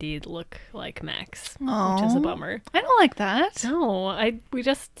does indeed look like Max, which is a bummer. I don't like that. No, we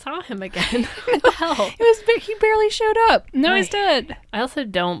just saw him again. What the hell? He barely showed up. No, he's dead. I also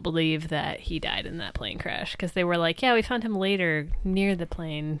don't believe that he died in that plane crash, because they were like, yeah, we found him later near the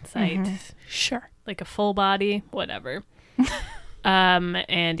plane site. Sure. Like a full body, whatever. And,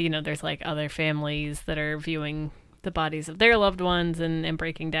 there's like other families that are viewing the bodies of their loved ones and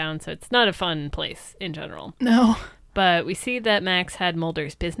breaking down. So it's not a fun place in general. No. But we see that Max had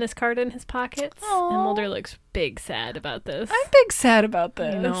Mulder's business card in his pockets. Aww. And Mulder looks big sad about this. I'm big sad about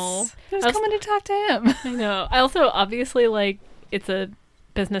this. I know. I was coming to talk to him. I know. I also, obviously, it's a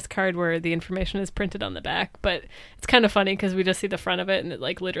business card where the information is printed on the back, but it's kind of funny because we just see the front of it and it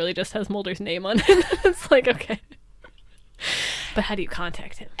literally just has Mulder's name on it. It's like, okay. But how do you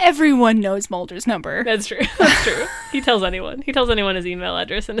contact him? Everyone knows Mulder's number. That's true. He tells anyone. his email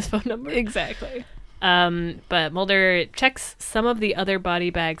address and his phone number. Exactly. But Mulder checks some of the other body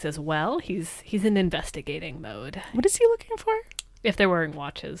bags as well. He's in investigating mode. What is he looking for? If they're wearing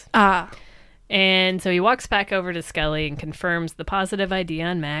watches. And so he walks back over to Scully and confirms the positive ID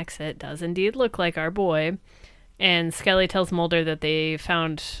on Max. It does indeed look like our boy. And Scully tells Mulder that they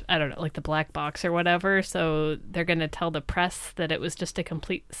found, I don't know, like the black box or whatever. So they're going to tell the press that it was just a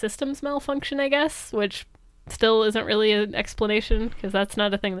complete systems malfunction, I guess, which still isn't really an explanation because that's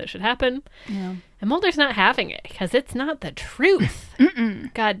not a thing that should happen. Yeah. And Mulder's not having it because it's not the truth.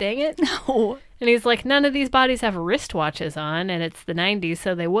 God dang it. No. And he's like, none of these bodies have wristwatches on, and it's the 90s,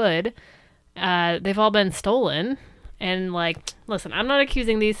 so they would. They've all been stolen. And, listen, I'm not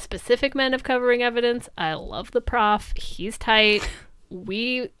accusing these specific men of covering evidence. I love the prof. He's tight.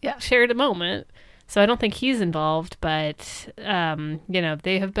 We shared a moment. So I don't think he's involved, but,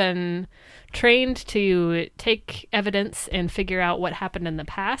 they have been trained to take evidence and figure out what happened in the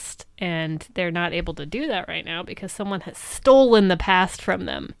past, and they're not able to do that right now because someone has stolen the past from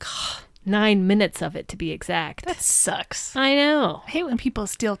them. 9 minutes of it, to be exact. That sucks. I know. I hate when people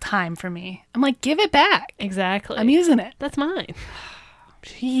steal time from me. I'm like, give it back. Exactly. I'm using it. That's mine.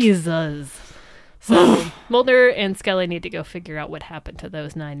 Jesus. So Mulder and Scully need to go figure out what happened to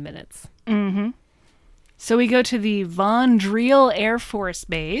those 9 minutes. So we go to the Von Driel Air Force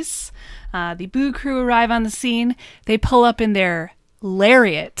Base. The Boo crew arrive on the scene. They pull up in their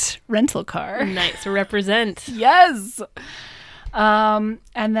Lariat rental car. Nice. Represent. Yes. And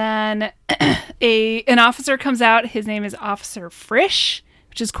then an officer comes out. His name is Officer Frisch,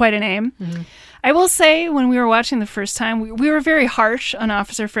 which is quite a name. I will say, when we were watching the first time, we were very harsh on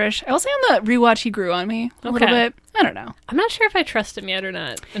Officer Frisch. I will say on the rewatch, he grew on me a little bit. I don't know. I'm not sure if I trust him yet or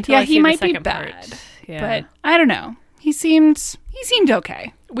not. Until Yeah, I see he might the be second bad. part. Yeah. But I don't know. He seemed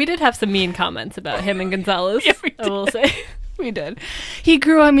okay. We did have some mean comments about him and Gonzalez. Yeah, we I will say. We did. He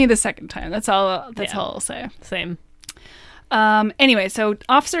grew on me the second time. That's all I'll say. Same. Anyway, so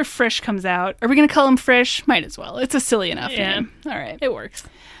Officer Frisch comes out. Are we going to call him Frisch? Might as well. It's a silly enough name. All right. It works.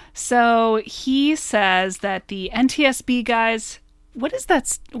 So he says that the NTSB guys... What is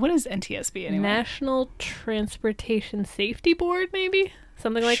that? What is NTSB anyway? National Transportation Safety Board, maybe?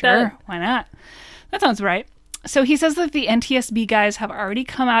 Something like Sure, that? why not? That sounds right. So he says that the NTSB guys have already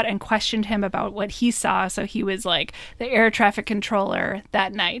come out and questioned him about what he saw. So he was like the air traffic controller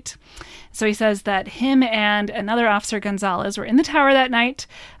that night. So he says that him and another officer, Gonzalez, were in the tower that night.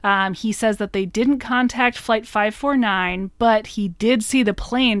 He says that they didn't contact Flight 549, but he did see the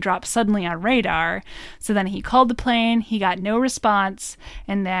plane drop suddenly on radar. So then he called the plane. He got no response.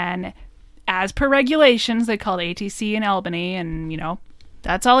 And then, as per regulations, they called ATC in Albany and,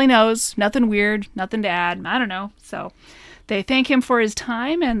 that's all he knows. Nothing weird, nothing to add. I don't know. So they thank him for his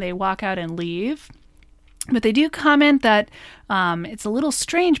time and they walk out and leave. But they do comment that it's a little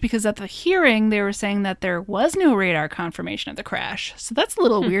strange because at the hearing they were saying that there was no radar confirmation of the crash. So that's a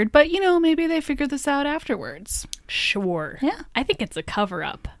little weird, but maybe they figured this out afterwards. Sure. Yeah. I think it's a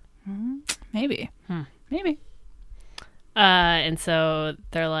cover-up. Maybe. Maybe. And so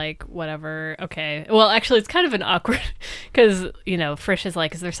they're like, whatever, okay. Well, actually, it's kind of an awkward, because, Frisch is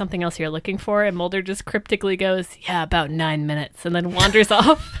like, is there something else you're looking for? And Mulder just cryptically goes, yeah, about 9 minutes, and then wanders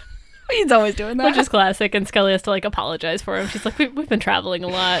off. He's always doing that. Which is classic, and Scully has to, apologize for him. She's like, we've been traveling a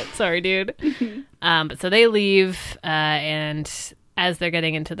lot. Sorry, dude. But so they leave, and as they're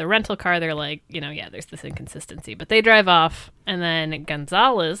getting into the rental car, they're like, there's this inconsistency. But they drive off, and then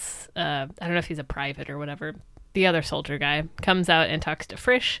Gonzalez, I don't know if he's a private or whatever, the other soldier guy, comes out and talks to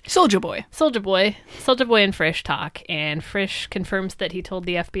Frisch. Soldier Boy and Frisch talk, and Frisch confirms that he told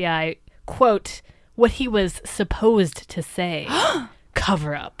the FBI, quote, what he was supposed to say.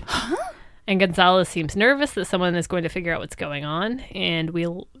 Cover up. And Gonzalez seems nervous that someone is going to figure out what's going on, and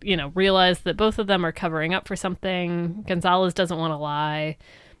we'll, realize that both of them are covering up for something. Gonzalez doesn't want to lie,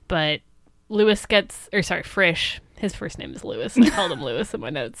 but Frisch, his first name is Lewis. I called him Lewis in my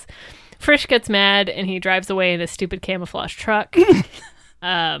notes. Frisch gets mad and he drives away in a stupid camouflage truck.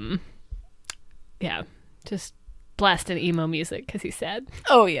 Just blasting emo music because he's sad.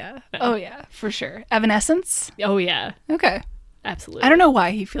 Oh yeah, for sure. Evanescence. Oh yeah, okay, absolutely. I don't know why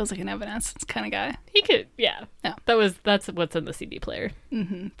he feels like an Evanescence kind of guy. He could, yeah. Yeah. That's what's in the CD player.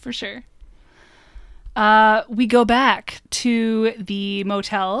 For sure. We go back to the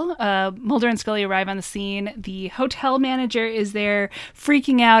motel. Mulder and Scully arrive on the scene. The hotel manager is there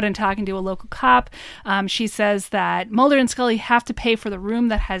freaking out and talking to a local cop. She says that Mulder and Scully have to pay for the room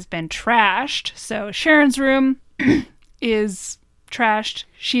that has been trashed. So Sharon's room is trashed.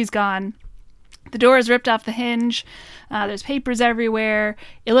 She's gone. The door is ripped off the hinge. There's papers everywhere.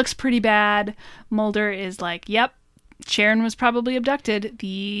 It looks pretty bad. Mulder is like, yep. Sharon was probably abducted.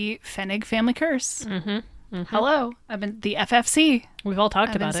 The Pfennig family curse. Hello. I've been the FFC. We've all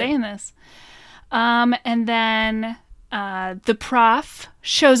talked about it. I've been saying this. And then the prof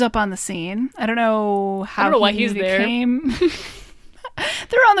shows up on the scene. I don't know how. I don't know why he's there.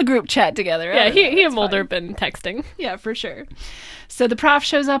 They're on the group chat together. Yeah, he and Mulder have been texting. Yeah, for sure. So the prof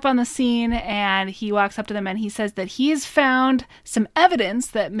shows up on the scene and he walks up to them and he says that he has found some evidence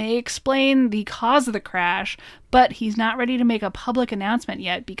that may explain the cause of the crash, but he's not ready to make a public announcement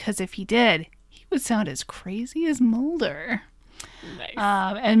yet because if he did, he would sound as crazy as Mulder. Nice.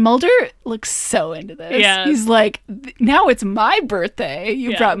 And Mulder looks so into this. Yeah. He's like, now it's my birthday.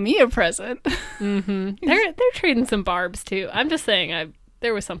 You brought me a present. Mm-hmm. They're trading some barbs too. I'm just saying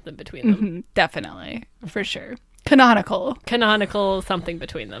there was something between them. Mm-hmm. Definitely. For sure. Canonical something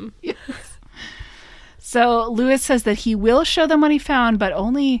between them. Yes. So Lewis says that he will show them what he found, but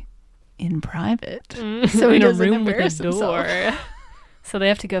only in private. So he in a doesn't room with embarrass a himself. door. So they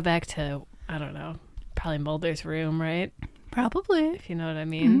have to go back to, I don't know, probably Mulder's room, right? Probably. If you know what I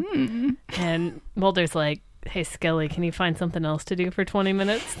mean. And Mulder's like, hey, Scully, can you find something else to do for 20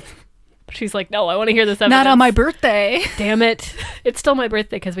 minutes? She's like, no, I want to hear this evidence. Not on my birthday. Damn it. It's still my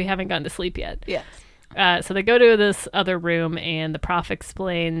birthday because we haven't gone to sleep yet. Yes. So they go to this other room, and the prof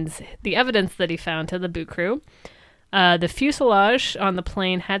explains the evidence that he found to the boot crew. The fuselage on the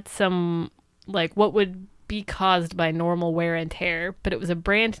plane had some, like, what would be caused by normal wear and tear, but it was a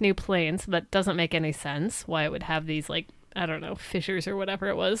brand new plane, so that doesn't make any sense why it would have these, like, I don't know, fissures or whatever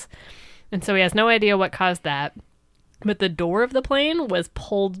it was. And so he has no idea what caused that. But the door of the plane was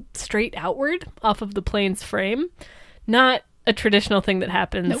pulled straight outward off of the plane's frame. Not a traditional thing that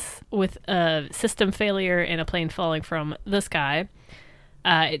happens with a system failure and a plane falling from the sky.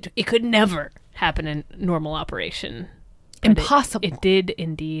 It could never happen in normal operation. But Impossible. It did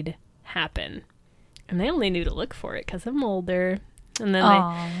indeed happen. And they only knew to look for it because of Mulder. And then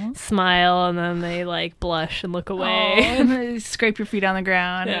they smile, and then they, like, blush and look away. And then scrape your feet on the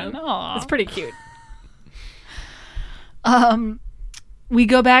ground. Yeah. And, aw. It's pretty cute. We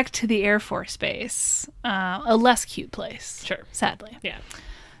go back to the Air Force Base, a less cute place. Sure. Sadly. Yeah.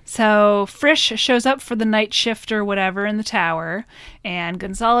 So Frisch shows up for the night shift or whatever in the tower, and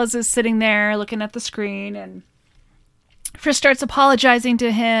Gonzalez is sitting there looking at the screen, and Frisch starts apologizing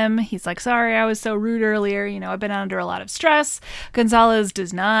to him. He's like, sorry, I was so rude earlier. You know, I've been under a lot of stress. Gonzalez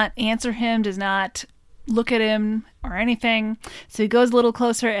does not answer him, does not look at him or anything. So he goes a little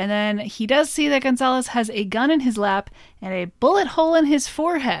closer, and then he does see that Gonzalez has a gun in his lap and a bullet hole in his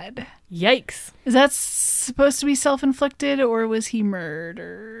forehead. Yikes. Is that supposed to be self-inflicted, or was he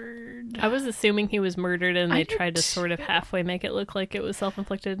murdered? I was assuming he was murdered, and they tried to sort of halfway make it look like it was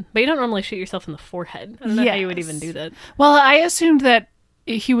self-inflicted. But you don't normally shoot yourself in the forehead. I don't know how you would even do that. Well, I assumed that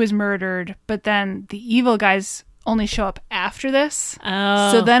he was murdered, but then the evil guys only show up after this.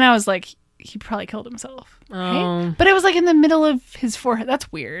 Oh. So then I was like, he probably killed himself. Right? Oh. But it was like in the middle of his forehead. That's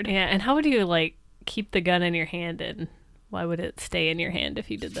weird. Yeah, and how would you, like, keep the gun in your hand, and why would it stay in your hand if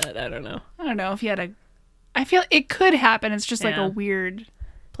you did that? I don't know. I don't know if you had a... I feel it could happen. It's just like Yeah. a weird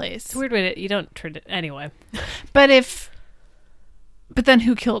place. It's a weird way to... You don't... Anyway. But then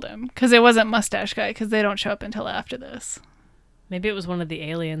who killed him? Because it wasn't Mustache Guy, because they don't show up until after this. Maybe it was one of the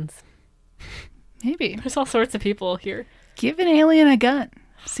aliens. Maybe. There's all sorts of people here. Give an alien a gun.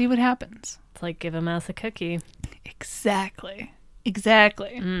 See what happens. It's like give a mouse a cookie. Exactly.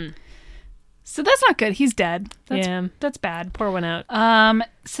 So that's not good. He's dead. That's bad. Pour one out.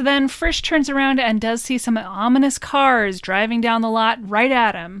 So then Frisch turns around and does see some ominous cars driving down the lot right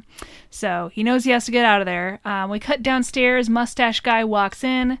at him. So he knows he has to get out of there. We cut downstairs. Mustache Guy walks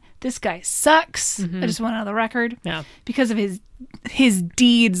in. This guy sucks. I just went on the record. Yeah. Because of his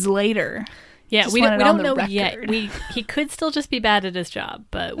deeds later. Yeah, Just we want it don't on know the yet. record. He could still just be bad at his job,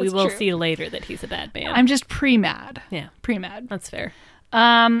 but we That's will true. see later that he's a bad man. I'm just pre-mad. Yeah, Pre-mad. that's fair.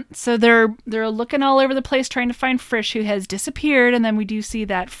 So they're looking all over the place trying to find Frisch, who has disappeared, and then we do see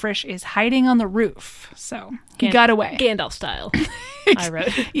that Frisch is hiding on the roof. So he got away. Gandalf style. I wrote.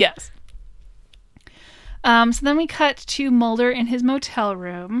 Yes. So then we cut to Mulder in his motel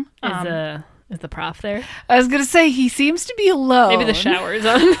room. Is the prof there? I was gonna say he seems to be alone. Maybe the shower's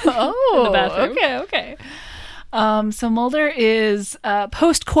on. Oh, in the bathroom. Okay. So Mulder is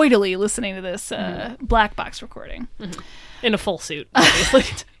post-coitally listening to this black box recording. In a full suit, obviously.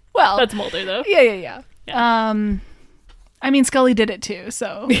 Well, That's Mulder, though. Yeah. I mean, Scully did it too,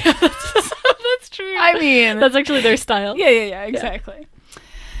 so. That's true. I mean, That's actually their style. yeah, exactly.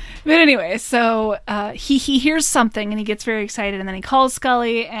 But anyway, so he hears something and he gets very excited, and then he calls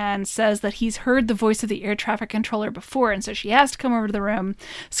Scully and says that he's heard the voice of the air traffic controller before, and so she has to come over to the room.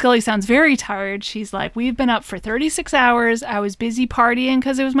 Scully sounds very tired. She's like, we've been up for 36 hours. I was busy partying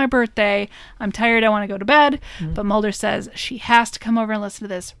because it was my birthday. I'm tired. I want to go to bed. But Mulder says she has to come over and listen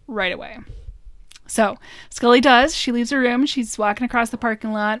to this right away. So Scully does. She leaves her room. She's walking across the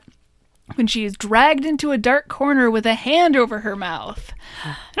parking lot when she is dragged into a dark corner with a hand over her mouth.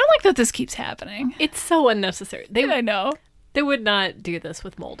 I don't like that this keeps happening. It's so unnecessary. I know. They would not do this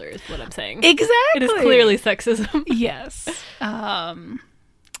with Mulder, is what I'm saying. Exactly. It is clearly sexism. Yes. Don't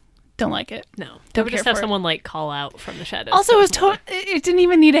like it. No. They Don't would care just have for it. someone, like, call out from the shadows. Also, it didn't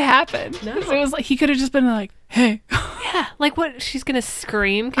even need to happen. No. It was like he could have just been like, "Hey." Yeah. Like, what? She's going to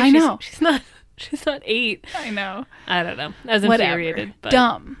scream? 'Cause I know. She's not 8. I know. I don't know. I was Whatever. infuriated. But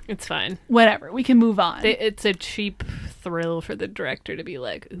Dumb. It's fine. Whatever. We can move on. It's a cheap thrill for the director to be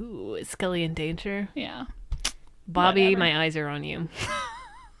like, ooh, is Scully in danger? Yeah. Bobby, Whatever. my eyes are on you.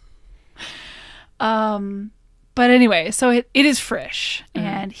 But anyway, so it is Frisch,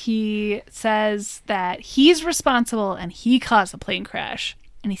 and he says that he's responsible and he caused the plane crash,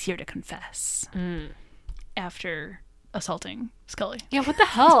 and he's here to confess after assaulting Scully. Yeah, what the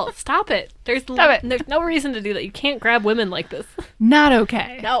hell? Stop it. There's no reason to do that. You can't grab women like this. Not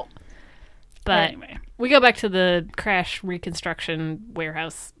okay. No. But anyway, we go back to the crash reconstruction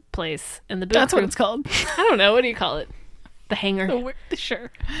warehouse place, and the boat that's crew, what it's called. I don't know. What do you call it? The hangar.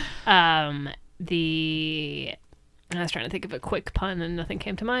 Sure. I was trying to think of a quick pun and nothing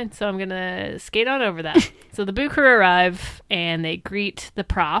came to mind, so I'm going to skate on over that. So the Boo crew arrive and they greet the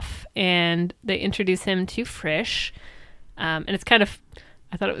prof and they introduce him to Frisch. And it's kind of,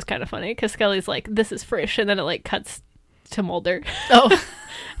 I thought it was kind of funny because Scully's like, this is Frisch, and then it like cuts to Mulder. Oh.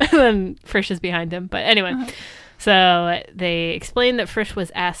 And then Frisch is behind him. But anyway, so they explain that Frisch was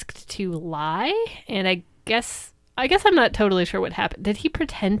asked to lie, and I guess I'm not totally sure what happened. Did he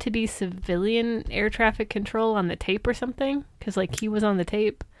pretend to be civilian air traffic control on the tape or something? Because, like, he was on the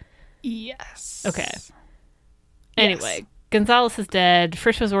tape? Yes. Okay. Anyway, Gonzalez is dead.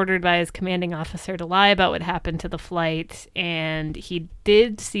 Frisch was ordered by his commanding officer to lie about what happened to the flight, and he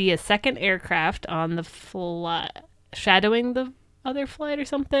did see a second aircraft on the flight, shadowing the other flight or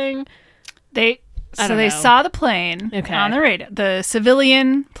something. They saw the plane on the radar, the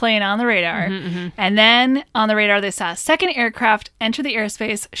civilian plane on the radar, and then on the radar they saw a second aircraft enter the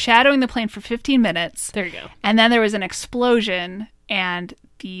airspace, shadowing the plane for 15 minutes. There you go. And then there was an explosion, and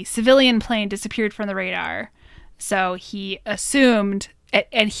the civilian plane disappeared from the radar. So he assumed,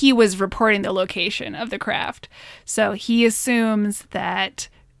 and he was reporting the location of the craft, so he assumes that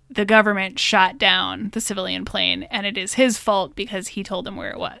the government shot down the civilian plane, and it is his fault because he told them where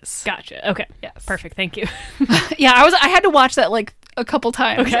it was. Gotcha. Okay. Yes. Perfect. Thank you. Yeah, I had to watch that like a couple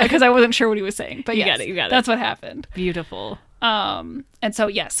times because I wasn't sure what he was saying. But you got it. That's what happened. Beautiful. And so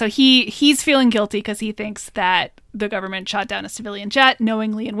so he's feeling guilty because he thinks that the government shot down a civilian jet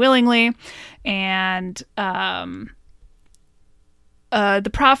knowingly and willingly, and the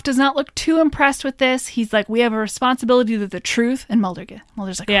prof does not look too impressed with this. He's like, we have a responsibility to the truth. And Mulder's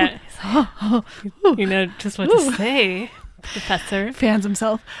like, yeah. You know just what to say, Professor. Fans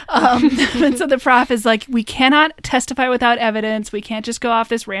himself. And so the prof is like, we cannot testify without evidence. We can't just go off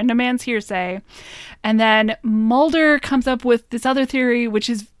this random man's hearsay. And then Mulder comes up with this other theory, which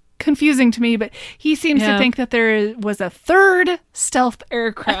is confusing to me, but he seems to think that there was a third stealth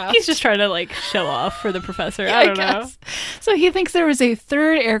aircraft. He's just trying to like show off for the professor. I don't know. So he thinks there was a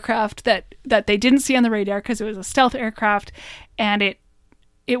third aircraft that they didn't see on the radar because it was a stealth aircraft, and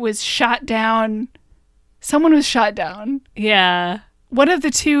it was shot down. Someone was shot down. Yeah. One of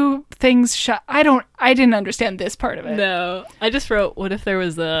the two things shot. I didn't understand this part of it. No. I just wrote, what if there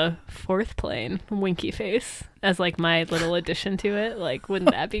was a fourth plane? Winky face. As like my little addition to it. Like,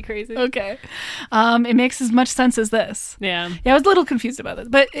 wouldn't that be crazy? Okay. It makes as much sense as this. Yeah. Yeah, I was a little confused about this.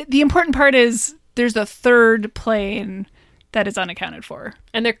 But the important part is there's a third plane that is unaccounted for.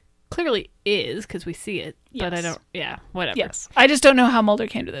 And there clearly is, because we see it. Yes. But I don't, yeah, whatever. Yes. I just don't know how Mulder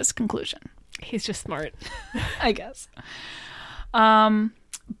came to this conclusion. He's just smart. I guess.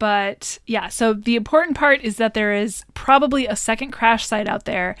 But yeah, so the important part is that there is probably a second crash site out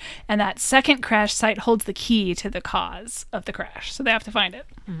there, and that second crash site holds the key to the cause of the crash. So they have to find it.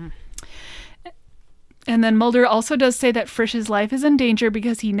 Mm-hmm. And then Mulder also does say that Frisch's life is in danger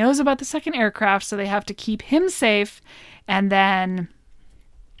because he knows about the second aircraft, so they have to keep him safe. And then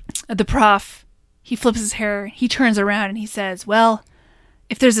the prof, he flips his hair, he turns around and he says, well,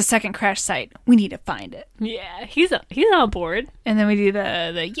 if there's a second crash site, we need to find it. Yeah, he's on board. And then we do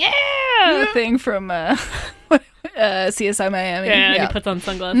the thing from CSI Miami. Yeah, and he puts on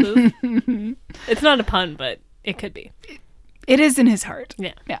sunglasses. It's not a pun, but it could be. It is in his heart.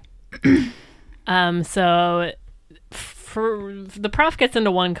 Yeah. Yeah. So the prof gets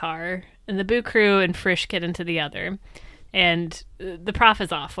into one car, and the Boo crew and Frisch get into the other. And the prof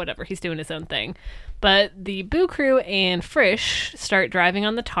is off, whatever. He's doing his own thing. But the Boo crew and Frisch start driving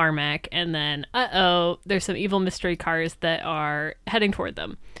on the tarmac, and then, there's some evil mystery cars that are heading toward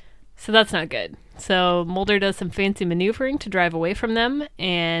them. So that's not good. So Mulder does some fancy maneuvering to drive away from them,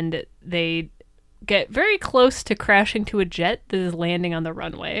 and they get very close to crashing to a jet that is landing on the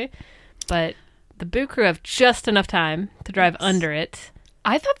runway. But the Boo crew have just enough time to drive under it.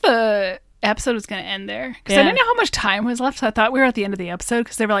 I thought the episode was going to end there because I didn't know how much time was left, so I thought we were at the end of the episode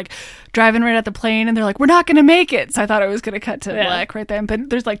because they were like driving right at the plane and they're like, we're not going to make it, so I thought it was going to cut to black right then, but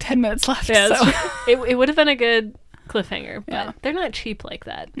there's like 10 minutes left. So it would have been a good cliffhanger, but they're not cheap like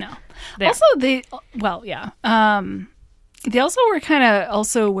that. No. Also, They also were kind of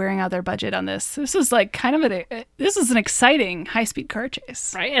also wearing out their budget on this. This was like kind of this is an exciting high-speed car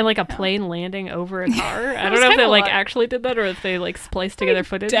chase. Right? And like a plane landing over a car. I don't was know if kinda they like a lot. actually did that or if they like spliced together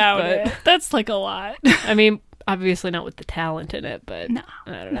footage. Doubt but it. That's like a lot. I mean, obviously not with the talent in it, but No,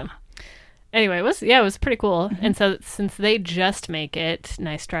 I don't know. Anyway, it was pretty cool. And so since they just make it,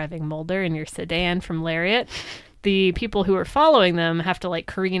 nice driving Mulder in your sedan from Lariat, the people who are following them have to like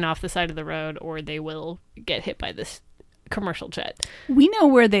careen off the side of the road or they will get hit by this commercial jet. We know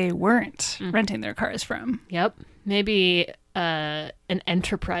where they weren't renting their cars from. Yep. Maybe an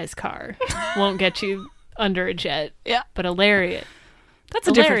Enterprise car won't get you under a jet. Yeah. But a Lariat. That's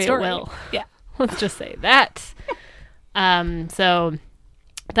a different Lariat story. will. Yeah. Let's just say that. So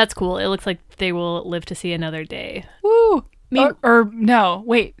that's cool. It looks like they will live to see another day. Woo. Or no,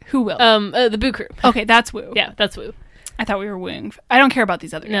 wait, who will? The Boo Crew. Okay, that's Woo. Yeah, that's Woo. I thought we were wooing. I don't care about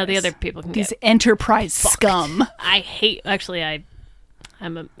these other guys. No, the other people can These get. Enterprise scum. I hate. Actually,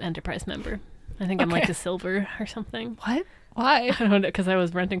 I'm an Enterprise member. I think I'm like a silver or something. What? Why? I don't know because I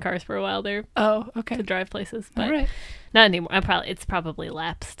was renting cars for a while there Oh, okay. to drive places, but All right. not anymore. It's probably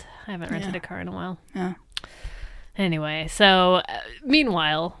lapsed. I haven't rented a car in a while. Yeah. Anyway, so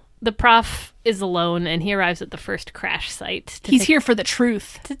meanwhile, the prof is alone and he arrives at the first crash site. He's here for the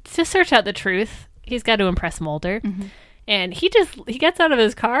truth. To search out the truth. He's got to impress Mulder. And he gets out of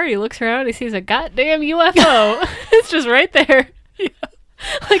his car, he looks around, he sees a goddamn UFO. It's just right there. Yeah.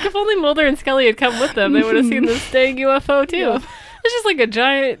 Like if only Mulder and Scully had come with them, they would have seen this dang UFO too. Yeah. It's just like a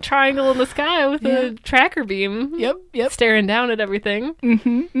giant triangle in the sky with a tracker beam. Yep. Staring down at everything.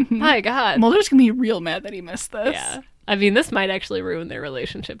 My God. Mulder's gonna be real mad that he missed this. Yeah. I mean, this might actually ruin their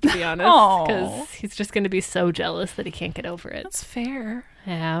relationship, to be honest. Aw. Because he's just going to be so jealous that he can't get over it. That's fair.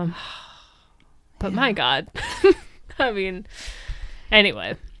 Yeah. But my God. I mean,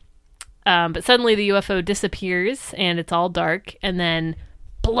 anyway. But suddenly the UFO disappears and it's all dark. And then,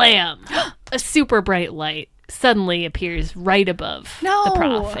 blam! A super bright light suddenly appears right above the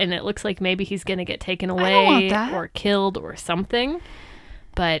prof. And it looks like maybe he's going to get taken don't want away that. or killed or something.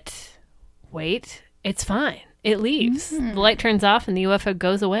 But wait, it's fine. It leaves. The light turns off and the UFO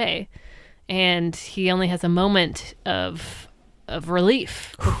goes away. And he only has a moment of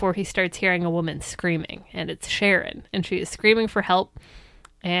relief before he starts hearing a woman screaming. And it's Sharon. And she is screaming for help.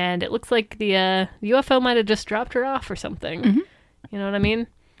 And it looks like the UFO might have just dropped her off or something. You know what I mean?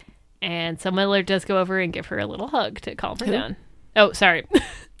 And so Miller does go over and give her a little hug to calm her down. Oh, sorry.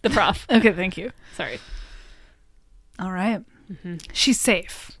 The prof. Okay, thank you. Sorry. All right. She's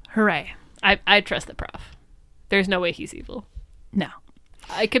safe. Hooray. I trust the prof. There's no way he's evil. No.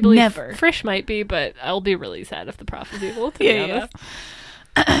 I could believe Never. Frisch might be, but I'll be really sad if the prof is evil, to be honest.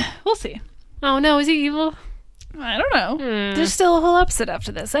 We'll see. Oh no, is he evil? I don't know. There's still a whole episode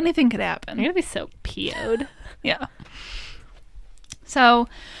after this. Anything could happen. I'm gonna be so PO'd. Yeah. So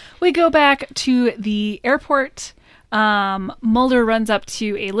we go back to the airport. Mulder runs up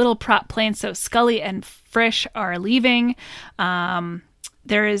to a little prop plane, so Scully and Frisch are leaving.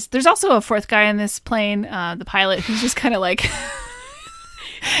 There's also a fourth guy in this plane, the pilot, who's just kind of like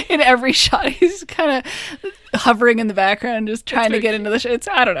in every shot he's kind of hovering in the background, just trying to get into the shit.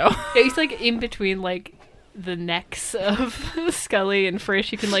 I don't know. Yeah, he's like in between like the necks of Scully and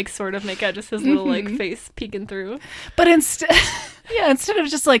Frisch. You can like sort of make out just his little like face peeking through. But instead of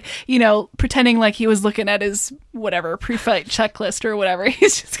just like, pretending like he was looking at his whatever pre-flight checklist or whatever,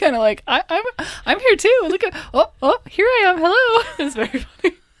 he's just kind of like, I'm here too. Look at here I am. Hello. It's very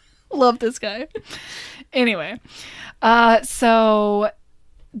funny. Love this guy. Anyway, so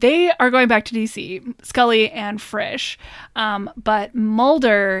they are going back to DC, Scully and Frisch, but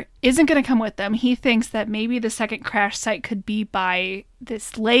Mulder isn't going to come with them. He thinks that maybe the second crash site could be by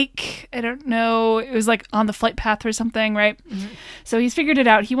this lake. I don't know. It was like on the flight path or something, right? So he's figured it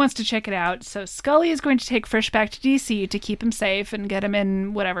out. He wants to check it out. So Scully is going to take Frisch back to DC to keep him safe and get him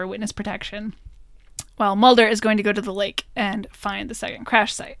in whatever witness protection, while Mulder is going to go to the lake and find the second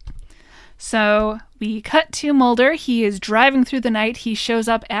crash site. So we cut to Mulder. He is driving through the night. He shows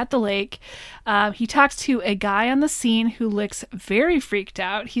up at the lake. He talks to a guy on the scene who looks very freaked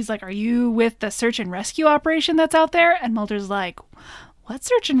out. He's like, "Are you with the search and rescue operation that's out there?" And Mulder's like, "What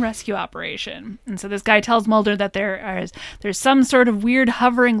search and rescue operation?" And so this guy tells Mulder that there's some sort of weird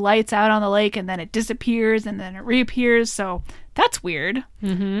hovering lights out on the lake, and then it disappears, and then it reappears. So that's weird.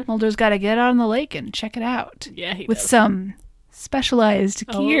 Mulder's got to get out on the lake and check it out. Yeah, he with does. some specialized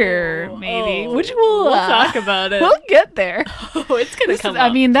gear, maybe. Which we'll talk about it. We'll get there. Oh, it's gonna come up. I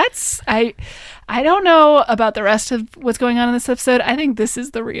mean, I don't know about the rest of what's going on in this episode. I think this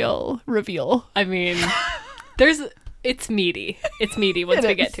is the real reveal. I mean, it's meaty. It's meaty once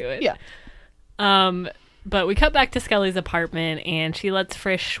we get to it. Yeah. But we cut back to Scully's apartment, and she lets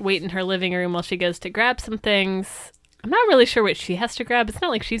Frisch wait in her living room while she goes to grab some things. I'm not really sure what she has to grab. It's not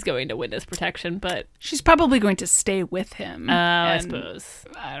like she's going to witness protection, but... She's probably going to stay with him. I suppose.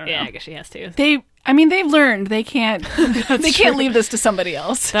 I don't know. Yeah, I guess she has to. They've learned they can't can't leave this to somebody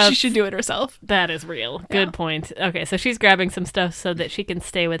else. She should do it herself. That is real. Good point. Okay, so she's grabbing some stuff so that she can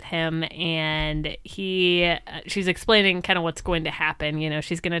stay with him, and she's explaining kind of what's going to happen. You know,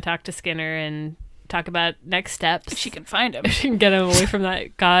 she's going to talk to Skinner and talk about next steps. If she can find him. She can get him away from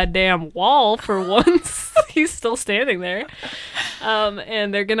that goddamn wall for once. He's still standing there.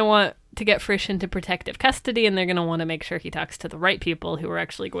 And they're going to want to get Frisch into protective custody, and they're going to want to make sure he talks to the right people who are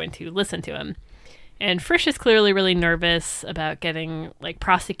actually going to listen to him. And Frisch is clearly really nervous about getting,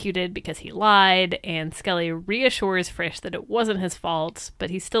 prosecuted because he lied, and Scully reassures Frisch that it wasn't his fault, but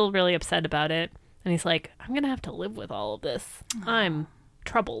he's still really upset about it. And he's like, I'm going to have to live with all of this. I'm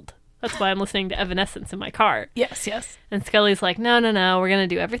troubled. That's why I'm listening to Evanescence in my car. Yes. And Scully's like, no, we're going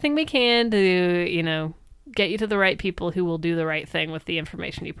to do everything we can to, get you to the right people who will do the right thing with the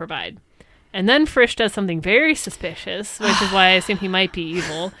information you provide. And then Frisch does something very suspicious, which is why I assume he might be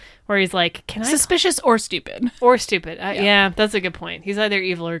evil, where he's like, Suspicious or stupid. Or stupid. Yeah, that's a good point. He's either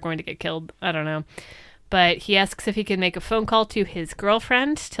evil or going to get killed. I don't know. But he asks if he can make a phone call to his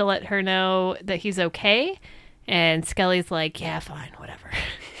girlfriend to let her know that he's okay. And Scully's like, yeah, fine, whatever.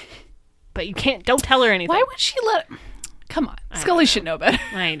 But don't tell her anything. Why would she Come on. Scully should know better.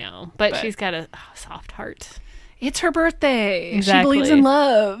 I know. But she's got a soft heart. It's her birthday. Exactly. She believes in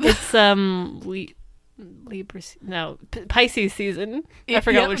love. It's Pisces season. I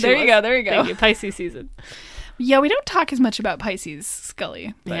forgot what she was. There you go. Thank you. Pisces season. Yeah, we don't talk as much about Pisces,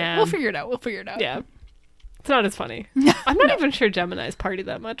 Scully. But yeah. We'll figure it out. Yeah. It's not as funny. I'm not even sure Geminis party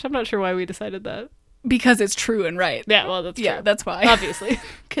that much. I'm not sure why we decided that. Because it's true and right. Yeah, well, that's true. Yeah, that's why. Obviously.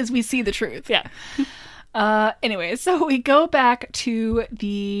 Because we see the truth. Yeah. Anyway, so we go back to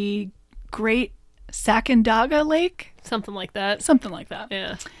the Great Sacandaga Lake. Something like that.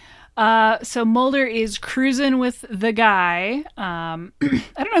 Yeah. Yeah. So Mulder is cruising with the guy. I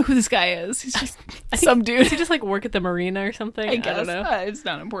don't know who this guy is. He's just some dude. Does he just work at the marina or something? I guess. I don't know. It's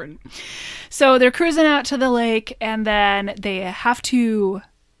not important. So they're cruising out to the lake, and then they have to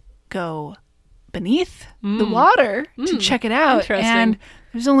go beneath the water to check it out. Interesting. And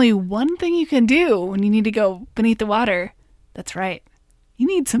there's only one thing you can do when you need to go beneath the water. That's right. You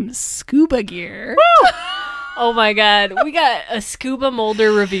need some scuba gear. Woo! Oh my god. We got a Scuba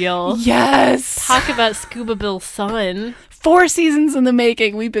Mulder reveal. Yes. Talk about Scuba Bill's son. 4 seasons in the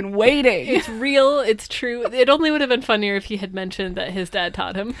making. We've been waiting. It's real. It's true. It only would have been funnier if he had mentioned that his dad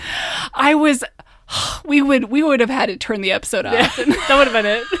taught him. We would have had to turn the episode off. Yeah, that would have been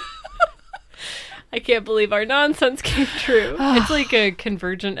it. I can't believe our nonsense came true. It's like a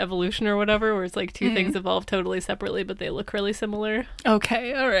convergent evolution or whatever, where it's like two things evolve totally separately, but they look really similar.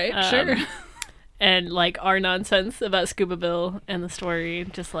 Okay, all right, sure. And our nonsense about Scuba Bill and the story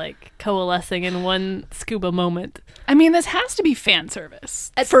just coalescing in one scuba moment. I mean, this has to be fan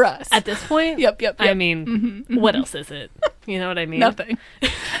service for us. At this point? Yep. I mean, what else is it? You know what I mean? Nothing.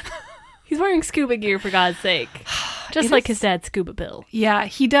 He's wearing scuba gear, for God's sake. Just like his dad, Scuba Bill. Yeah,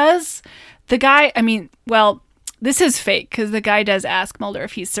 he does. The guy, this is fake because the guy does ask Mulder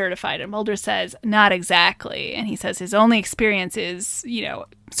if he's certified, and Mulder says, not exactly. And he says his only experience is,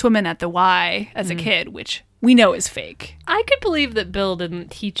 swimming at the Y as a kid, which we know is fake. I could believe that Bill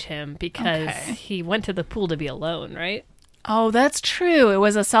didn't teach him because he went to the pool to be alone, right? Oh, that's true. It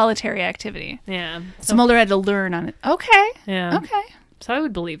was a solitary activity. Yeah. So Mulder had to learn on it. Okay. Yeah. Okay. So I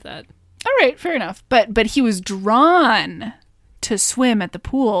would believe that. All right, fair enough. But he was drawn to swim at the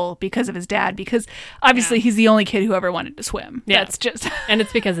pool because of his dad, because obviously he's the only kid who ever wanted to swim. Yeah. That's just and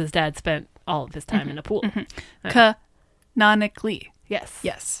it's because his dad spent all of his time in a pool. Canonically.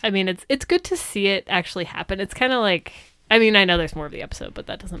 Yes. I mean, it's good to see it actually happen. It's kind of I know there's more of the episode, but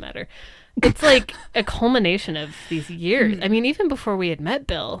that doesn't matter. It's like a culmination of these years. I mean, even before we had met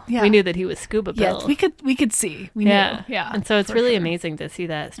Bill, we knew that he was Scuba Bill. Yes, we could see. We knew. Yeah. And so it's really amazing to see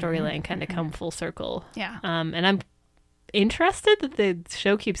that storyline kind of come full circle. Yeah. And I'm interested that the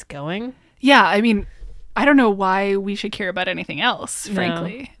show keeps going. Yeah, I mean, I don't know why we should care about anything else,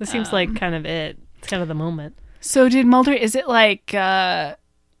 frankly. No, this seems like kind of it. It's kind of the moment. So did Mulder, is it I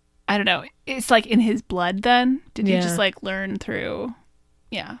don't know, it's in his blood then? Did he just learn through,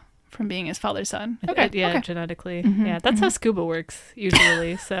 from being his father's son? Okay. Genetically. Yeah, that's how scuba works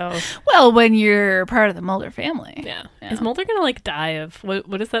usually. So well, when you're part of the Mulder family. Yeah. Is Mulder gonna die of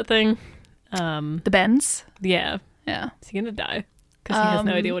what is that thing? The bends? Yeah. Yeah. Is he gonna die? Because he has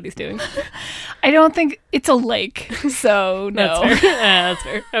no idea what he's doing. I don't think it's a lake, so no. That's fair. That's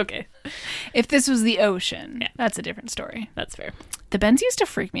fair. Okay. If this was the ocean, Yeah. that's a different story. That's fair. The bends used to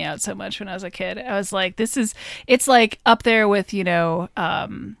freak me out so much when I was a kid. I was like, it's like up there with, with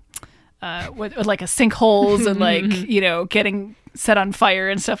like a sinkholes and like, getting set on fire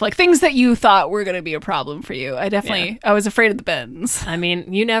and stuff, like things that you thought were going to be a problem for you. I was afraid of the bends. I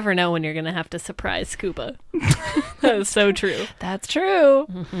mean, you never know when you're going to have to surprise Scuba. That is so true. That's true.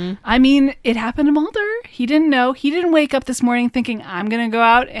 Mm-hmm. I mean, it happened to Mulder. He didn't know. He didn't wake up this morning thinking, I'm going to go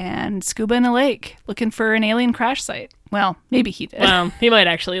out and scuba in a lake looking for an alien crash site. Well, maybe he did. Well, he might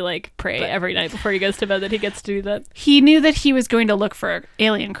actually like pray every night before he goes to bed that he gets to do that. He knew that he was going to look for an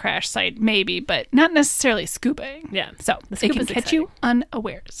alien crash site, maybe, but not necessarily scubaing. Yeah. So The it can scuba's catch you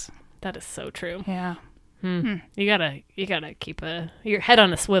unawares. That is so true. Yeah. You gotta keep your head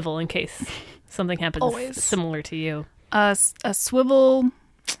on a swivel in case something happens Always. similar to you. A swivel.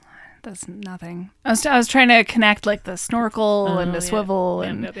 That's nothing. I was trying to connect like the snorkel and the yeah. swivel,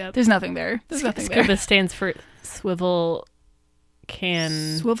 and Yep. there's nothing there. There's nothing there. Scuba stands for swivel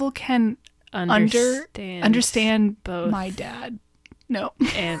can Swivel can understand both my dad. No.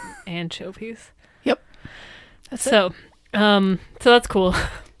 and anchovies. Yep. So that's cool.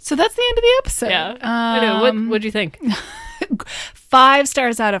 So that's the end of the episode. Yeah. I know. What'd you think? 5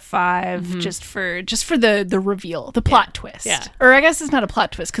 stars out of 5, just for the reveal, the plot twist. Yeah. Or I guess it's not a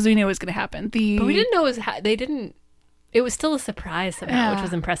plot twist because we knew it was going to happen. But we didn't know it was still a surprise somehow, which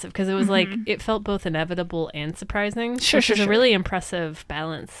was impressive because it was like it felt both inevitable and surprising. Sure. A really impressive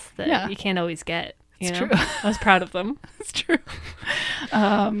balance that you can't always get. It's know? true. I was proud of them. It's true.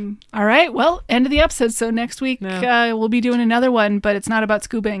 All right. Well, end of the episode. So next week we'll be doing another one, but it's not about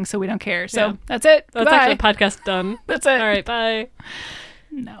scubaing, so we don't care. So Yeah. that's it. That's Goodbye. actually a podcast done. That's it. All right, bye.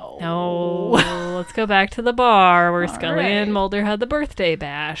 No. Let's go back to the bar where All Scully right. and Mulder had the birthday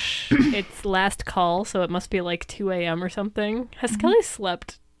bash. It's last call, so it must be like 2 a.m. or something. Has Scully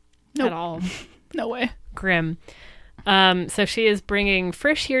slept at all? No way. Grim. So she is bringing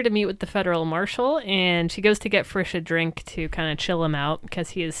Frisch here to meet with the federal marshal, and she goes to get Frisch a drink to kind of chill him out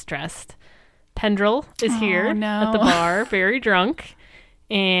because he is stressed. Pendrell is here no. at the bar, very drunk,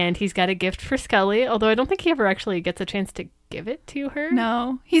 and he's got a gift for Scully, although I don't think he ever actually gets a chance to give it to her.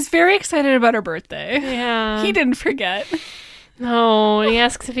 No. He's very excited about her birthday. Yeah. He didn't forget. No, and he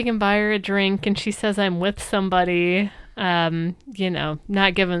asks if he can buy her a drink, and she says, I'm with somebody. Not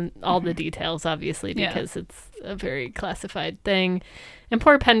given all the details, obviously, because it's a very classified thing. And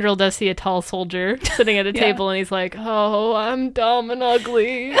poor Pendrell does see a tall soldier sitting at a table, and he's like, oh, I'm dumb and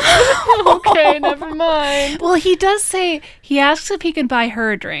ugly. Okay, never mind. Well, he does say, he asks if he can buy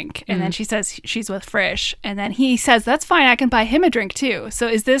her a drink, and then she says she's with Frisch, and then he says, that's fine, I can buy him a drink too. So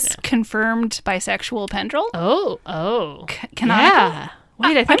is this confirmed bisexual Pendrell? Oh. Canonically? Yeah.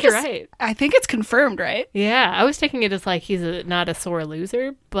 Wait, I think you're right. I think it's confirmed, right? Yeah, I was taking it as like he's not a sore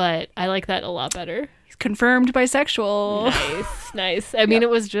loser, but I like that a lot better. He's confirmed bisexual. Nice. I mean, it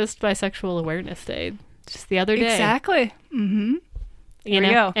was just Bisexual Awareness Day, just the other day. Exactly. Mm-hmm. You we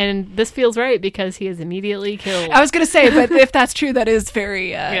know, go. and this feels right because he is immediately killed. I was going to say, but if that's true, that is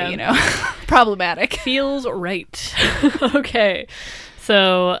very, problematic. Feels right. Okay.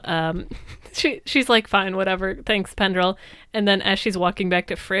 So, she's like, fine, whatever. Thanks, Pendrell. And then as she's walking back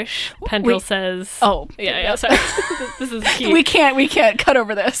to Frisch, Pendrell says, Oh. Yeah, sorry. This is key. We can't cut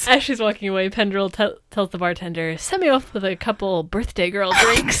over this. As she's walking away, Pendrell tells the bartender, send me off with a couple birthday girl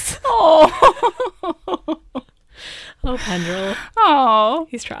drinks. Oh. Oh, Pendrell. Oh.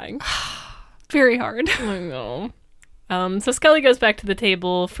 He's trying. Very hard. I know. So Scully goes back to the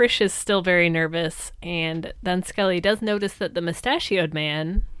table. Frisch is still very nervous, and then Scully does notice that the mustachioed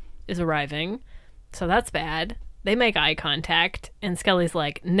man is arriving, so that's bad. They make eye contact, and Scully's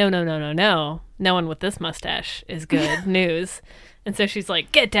like, no. No one with this mustache is good news. And so she's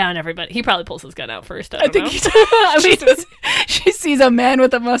like, get down, everybody. He probably pulls his gun out first. I think she sees a man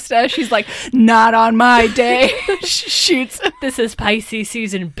with a mustache. She's like, not on my day. She shoots him. This is Pisces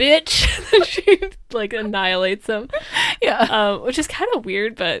season, bitch. She like annihilates him. Yeah. Which is kind of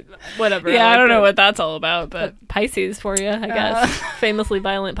weird, but whatever. Yeah, I don't know it. what that's all about, but Pisces for you, I guess. Famously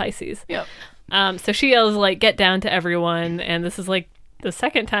violent Pisces. Yep. So she yells like, get down to everyone. And this is like the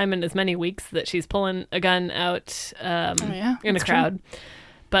second time in as many weeks that she's pulling a gun out in a crowd. True.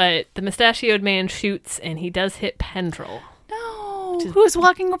 But the mustachioed man shoots, and he does hit Pendrell. No. Who's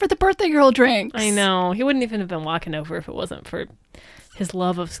walking over the birthday girl drinks? I know. He wouldn't even have been walking over if it wasn't for his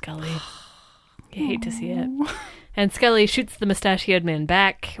love of Scully. You hate to see it. And Scully shoots the mustachioed man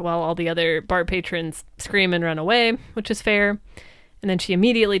back while all the other bar patrons scream and run away, which is fair. And then she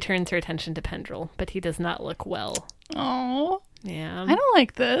immediately turns her attention to Pendrell, but he does not look well. Oh. Yeah. I don't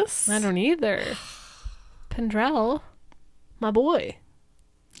like this. I don't either. Pendrell, my boy.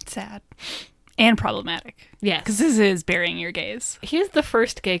 Sad. And problematic. Yes. Because this is burying your gaze. He's the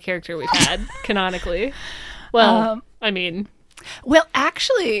first gay character we've had, canonically. Well, I mean... Well,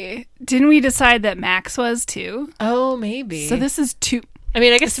 actually, didn't we decide that Max was too? Oh, maybe. So this is two... I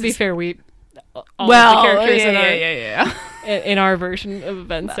mean, I guess to be fair, we... All of Well, the characters yeah. in our version of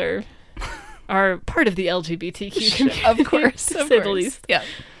events are part of the LGBTQ community. Of course. to say the least. Yeah.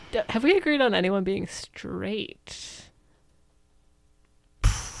 Have we agreed on anyone being straight?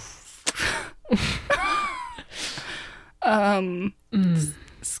 No.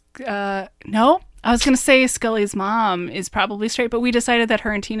 I was going to say Scully's mom is probably straight, but we decided that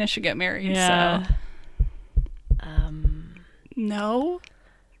her and Tina should get married. Yeah. So. No.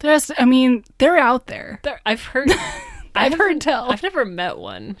 They're out there. I've heard... I've heard tell. I've never met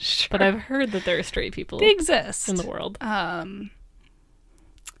one, but I've heard that there are straight people They exist. in the world. I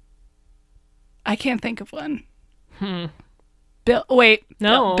can't think of one. Bill. Wait.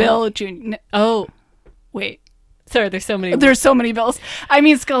 No. Bill Jr. Oh. Wait. Sorry, there's so many. There's so many Bills. I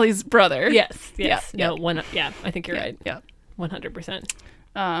mean, Scully's brother. Yes. Yeah. No, I think you're right. Yeah. 100%.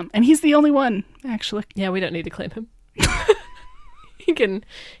 And he's the only one, actually. Yeah, we don't need to claim him. He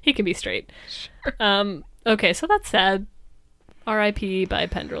can be straight. Sure. Okay, so that's sad. R.I.P. by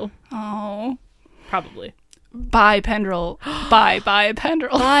Pendrell. Oh. Probably. By Pendrell. By Pendrell.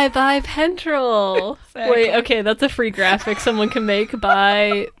 By Pendrell. Exactly. Wait, okay, that's a free graphic someone can make.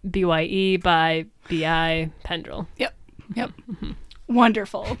 By BYE, by BI Pendrell. Yep.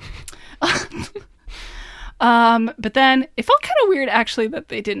 Wonderful. But then it felt kind of weird, actually, that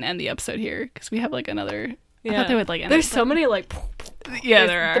they didn't end the episode here, because we have like another... I thought they would like end There's it, so many like... Yeah,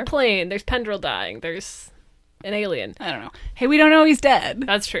 there are. The plane, there's Pendrell dying, there's an alien. I don't know. Hey, we don't know he's dead.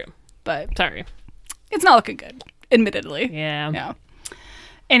 That's true. But Sorry. it's not looking good, admittedly. Yeah.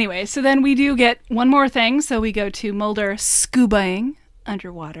 Anyway, so then we do get one more thing. So we go to Mulder scubaing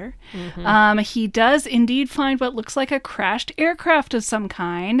underwater. He does indeed find what looks like a crashed aircraft of some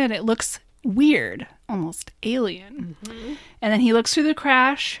kind, and it looks weird, almost alien. And then he looks through the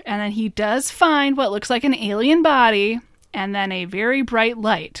crash, and then he does find what looks like an alien body, and then a very bright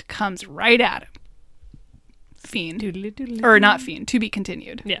light comes right at him. Fiend. Or not Fiend, to be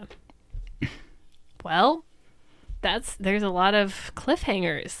continued. Yeah. Well, there's a lot of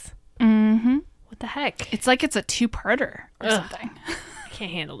cliffhangers. Mm-hmm. What the heck? It's like it's a two-parter or something. I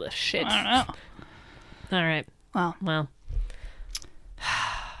can't handle this shit. I don't know. All right. Well.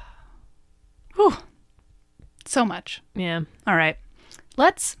 Whew. So much. Yeah. All right.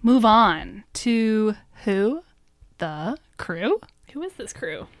 Let's move on to who? The crew? Who is this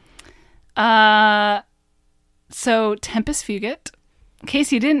crew? So Tempus Fugit, in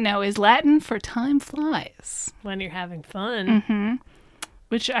case you didn't know, is Latin for time flies. When you're having fun.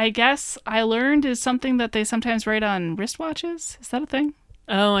 Which I guess I learned is something that they sometimes write on wristwatches. Is that a thing?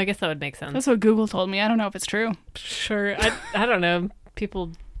 Oh, I guess that would make sense. That's what Google told me. I don't know if it's true. Sure. I don't know.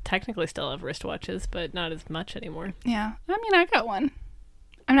 People technically still have wristwatches, but not as much anymore. Yeah. I mean, I got one.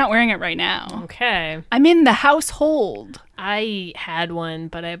 I'm not wearing it right now. Okay. I'm in the household. I had one,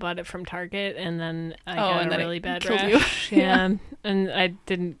 but I bought it from Target, and then I got and a then really it bad killed rash. you. Yeah. And I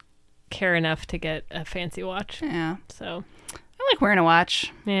didn't care enough to get a fancy watch. Yeah. So, I like wearing a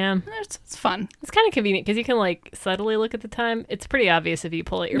watch. yeah. It's fun. It's kind of convenient because you can like subtly look at the time. It's pretty obvious if you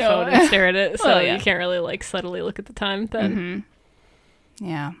pull out your No. phone and stare at it, so Well, yeah. you can't really like subtly look at the time then.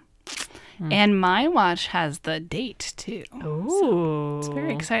 Yeah. And my watch has the date, too. Ooh. It's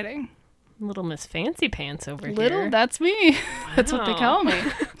very exciting. Little Miss Fancy Pants over Little, here. that's me. That's what they Wow. call me.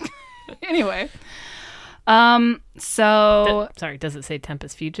 Anyway. So Sorry, does it say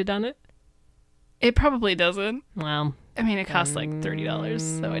Tempus Fugit on it? it probably doesn't. Well, I mean, it costs like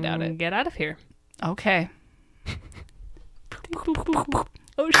 $30, so I doubt it. get out of here. Okay.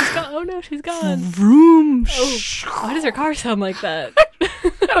 Oh, she's gone. Oh no, she's gone. Vroom. Oh, why does her car sound like that?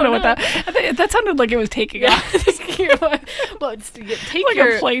 I don't know what that... That sounded like it was taking off. Well, take Like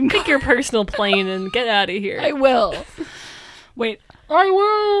a plane take your personal plane and get out of here. I will. Wait. I will.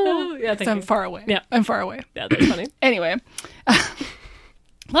 Oh, yeah, thank I'm you. far away. Yeah. I'm far away. Yeah, that's funny. Anyway. A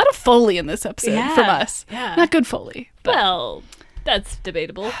lot of Foley in this episode Yeah, from us. yeah. Not good Foley. But Well, that's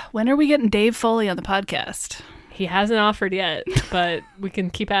debatable. when are we getting Dave Foley on the podcast? He hasn't offered yet, but we can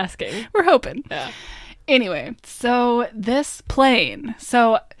keep asking. We're hoping. Yeah. Anyway, so this plane.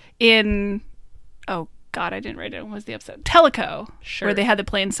 So in... Oh, God, I didn't write it. What was the episode? Teleco. Sure. Where they had the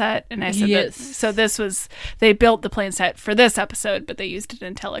plane set. And I said Yes. that... So this was... They built the plane set for this episode, but they used it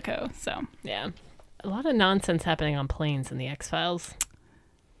in Teleco. So... Yeah. A lot of nonsense happening on planes in the X-Files.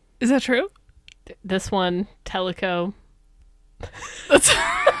 Is that true? This one, Teleco. That's...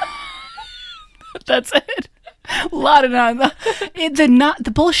 That's it. A lot of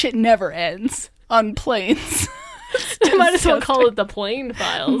the bullshit never ends on planes. I might as well call it the plane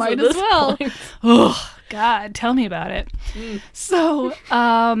files. Might at as this well. point. Oh, God, tell me about it. So,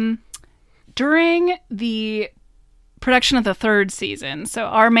 during the production of the third season, so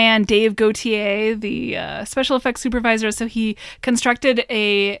our man Dave Gautier, the special effects supervisor, so he constructed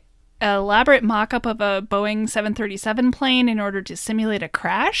a elaborate mock-up of a Boeing 737 plane in order to simulate a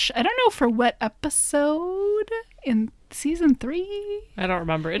crash. I don't know for what episode in season 3. I don't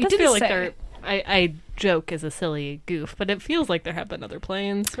remember. It He does feel didn't like say. they're. I joke as a silly goof, but it feels like there have been other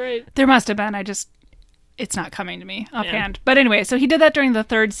planes, right? There must have been. It's not coming to me offhand. But anyway, so he did that during the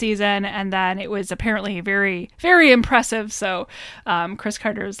third season, and then it was apparently very, very impressive. So Chris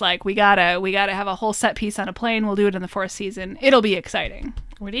Carter was like, we gotta have a whole set piece on a plane. We'll do it in the fourth season. It'll be exciting.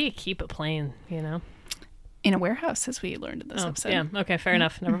 Where do you keep a plane, In a warehouse, as we learned in this episode. Yeah, okay, fair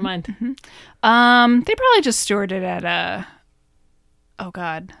enough. Never mind. They probably just stored it at oh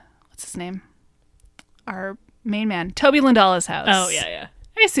God, what's his name? Our main man, Toby Lindalla's house. Oh, yeah.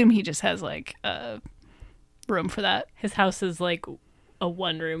 I assume he just has like a room for that. His house is like a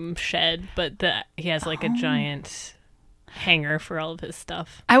one-room shed, but he has like a giant hangar for all of his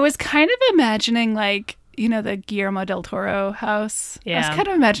stuff. I was kind of imagining like, the Guillermo del Toro house. I was Yeah. kind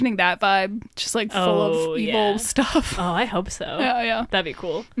of imagining that vibe, just like full of evil yeah. stuff. Oh, I hope so. Yeah. That'd be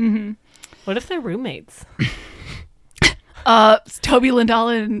cool. Mm-hmm. What if they're roommates? It's Toby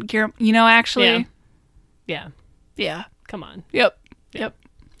Lindalla and Guillermo, actually. Yeah. Yeah. Come on. Yep.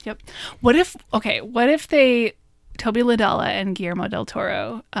 What if they Toby Lindalla and Guillermo del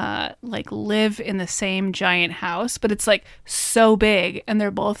Toro like live in the same giant house, but it's like so big and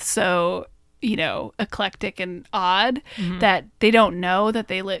they're both so eclectic and odd that they don't know that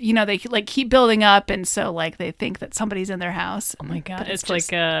they live, they like keep building up, and so like they think that somebody's in their house. Oh my God. But It's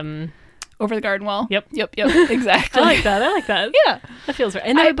just like, over the garden wall. Yep. Exactly. I like that. Yeah. That feels right.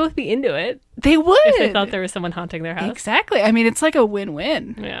 And they would both be into it They would. if they thought there was someone haunting their house. Exactly. I mean, it's like a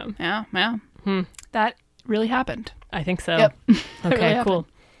win-win. Yeah. Yeah. That really happened. I think so. Yep. Okay, really cool.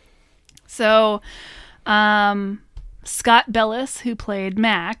 So, Scott Bellis, who played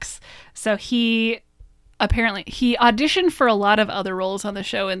Max, so he auditioned for a lot of other roles on the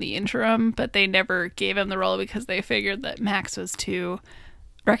show in the interim, but they never gave him the role because they figured that Max was too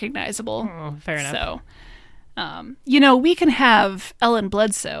recognizable. Oh, fair enough. So, we can have Ellen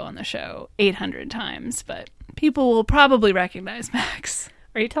Bledsoe on the show 800 times, but people will probably recognize Max.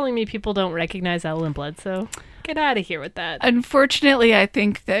 Are you telling me people don't recognize Ellen Bledsoe? Get out of here with that. Unfortunately, I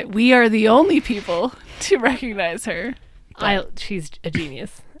think that we are the only people to recognize her. She's a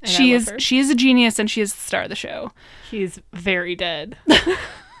genius. and I She love is her. she is a genius, and she is the star of the show. She's very dead. Yes.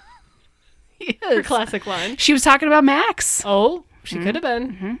 Her classic line. She was talking about Max. Oh, she could have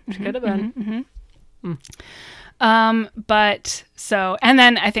been. She could have been. But so, and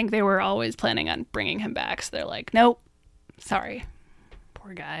then I think they were always planning on bringing him back. So they're like, nope, sorry.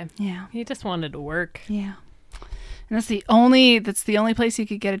 Poor guy. Yeah. He just wanted to work. Yeah. And that's the only place he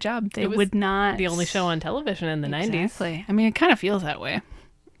could get a job. They It was would not. The only show on television in the 90s. Exactly. I mean, it kind of feels that way.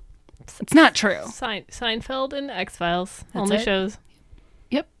 It's not true. Seinfeld and X-Files. That's Only it. shows.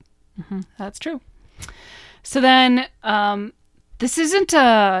 Yep. That's true. So then, this isn't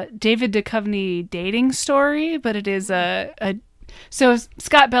a David Duchovny dating story, but it is so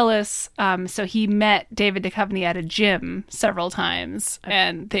Scott Bellis, so he met David Duchovny at a gym several times,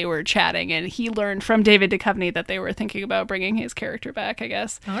 and they were chatting, and he learned from David Duchovny that they were thinking about bringing his character back, I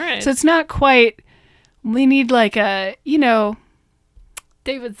guess. All right. So it's not quite, we need like a,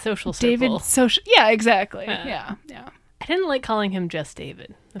 David's social circle. yeah, exactly. Yeah. I didn't like calling him just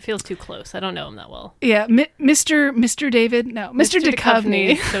David. It feels too close. I don't know him that well. Yeah, Mr. David, no, Mr.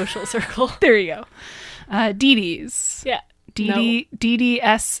 Duchovny. Duchovny's social circle. There you go. Dee Dee's. Yeah.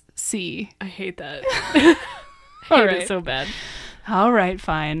 DDSC. I hate that. I All hate right. it so bad. All right,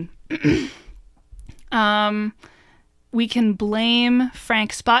 fine. We can blame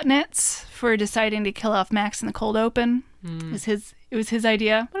Frank Spotnitz for deciding to kill off Max in the cold open. It was his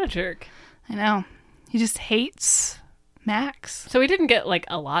idea. What a jerk. I know. He just hates Max. So we didn't get like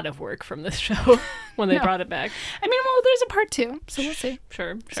a lot of work from this show when they No. brought it back. I mean, well, there's a part 2, so we'll see.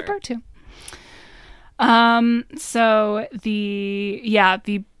 Sure. There's a part 2. So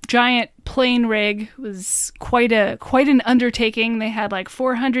the giant plane rig was quite an undertaking. They had like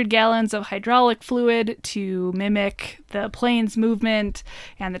 400 gallons of hydraulic fluid to mimic the plane's movement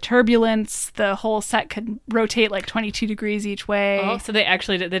and the turbulence. The whole set could rotate like 22 degrees each way. Oh, so they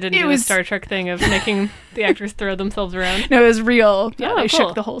actually did. They didn't It do was- the Star Trek thing of making the actors throw themselves around. No, it was real. Yeah, Oh, they cool.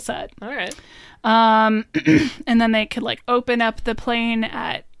 shook the whole set. All right. And then they could like open up the plane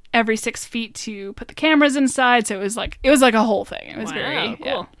at every 6 feet to put the cameras inside. So it was like a whole thing. It was Wow, very cool.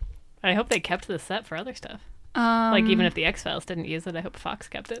 yeah. I hope they kept the set for other stuff. Like even if the X-Files didn't use it, I hope Fox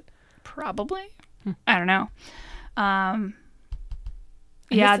kept it. Probably. I don't know. And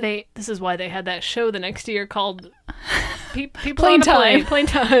this is why they had that show the next year called People Plane on a Time. Plane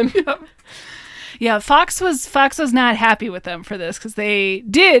Time. Yeah, Fox was not happy with them for this because they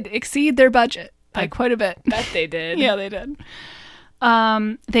did exceed their budget by quite a bit. Bet they did. Yeah, they did.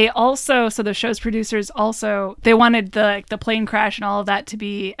 They also, so the show's producers also, they wanted the plane crash and all of that to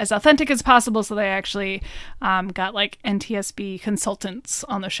be as authentic as possible. So they actually got like NTSB consultants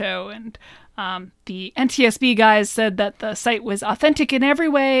on the show, and the NTSB guys said that the site was authentic in every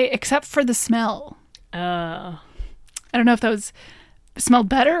way except for the smell. I don't know if that was smelled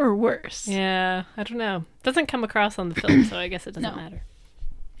better or worse. Yeah, I don't know. Doesn't come across on the film, so I guess it doesn't matter.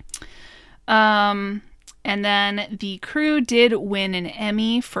 And then the crew did win an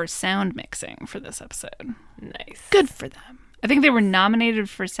Emmy for sound mixing for this episode. Nice. Good for them. I think they were nominated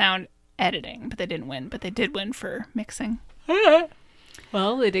for sound editing, but they didn't win. But they did win for mixing.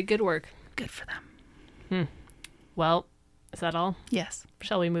 Well, they did good work. Good for them. Well, is that all? Yes.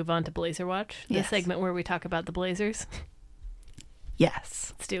 Shall we move on to Blazer Watch? The Yes. segment where we talk about the Blazers.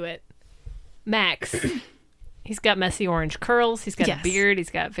 Yes. Let's do it. Max. He's got messy orange curls. He's got a Yes. beard.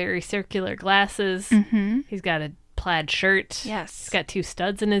 He's got very circular glasses. He's got a plaid shirt. Yes. He's got 2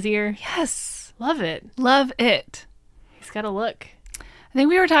 studs in his ear. Yes. Love it. Love it. He's got a look. I think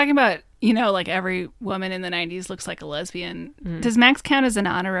we were talking about, like every woman in the 90s looks like a lesbian. Does Max count as an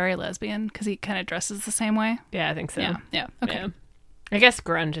honorary lesbian? Because he kind of dresses the same way? Yeah, I think so. Yeah. Yeah. Okay. Yeah. I guess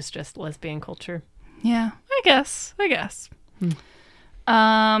grunge is just lesbian culture. Yeah. I guess.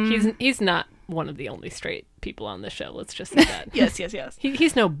 He's not one of the only straight people on the show. Let's just say that. Yes.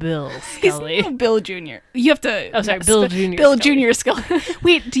 He's no Bill Scully. He's no Bill Jr. You have to. Oh, sorry, Bill Jr. Bill Scully. Jr. Scully.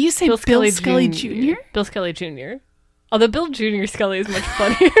 Wait, do you say Bill Scully Jr.? Bill Scully Jr. Although Bill Jr. Scully is much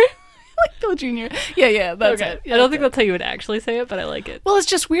funnier. Like Bill Jr. Yeah, that's Okay. it. I don't think that's how you would actually say it, but I like it. Well, it's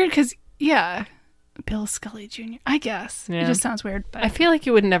just weird because, Bill Scully Jr. I guess. Yeah. It just sounds weird. But I feel like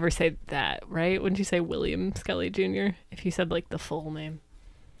you would never say that, right? Wouldn't you say William Scully Jr. if you said like the full name?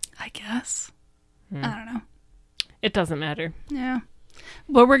 I guess. I don't know. It doesn't matter. Yeah.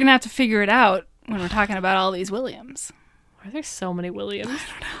 But we're going to have to figure it out when we're talking about all these Williams. Why are there so many Williams?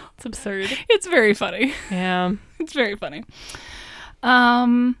 I don't know. It's absurd. It's very funny. Yeah. It's very funny.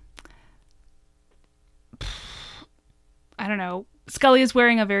 I don't know. Scully is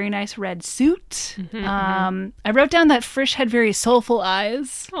wearing a very nice red suit. I wrote down that Frisch had very soulful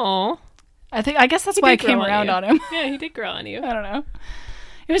eyes. Aw. I guess that's why I came around on him. Yeah, he did grow on you. I don't know.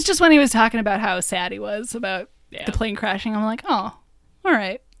 It was just when he was talking about how sad he was about Yeah. the plane crashing. I'm like, oh, all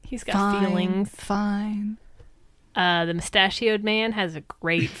right. He's got feelings. Fine. The mustachioed man has a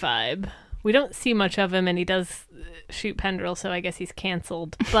great vibe. We don't see much of him, and he does shoot Pendrell, so I guess he's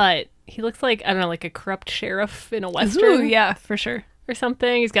canceled. But he looks like, I don't know, like a corrupt sheriff in a Western. Ooh, yeah, for sure. Or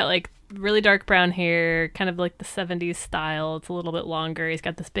something. He's got like really dark brown hair, kind of like the 70s style. It's a little bit longer. He's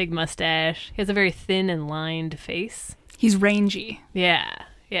got this big mustache. He has a very thin and lined face. He's rangy. Yeah.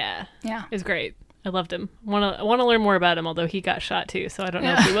 Yeah. It was great. I loved him. I want to learn more about him, although he got shot too, so I don't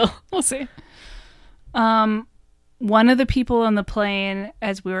know if he will. We'll see. One of the people on the plane,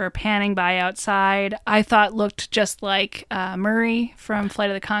 as we were panning by outside, I thought looked just like Murray from Flight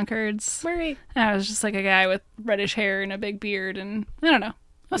of the Conchords. Murray. And I was just like a guy with reddish hair and a big beard, and I don't know. I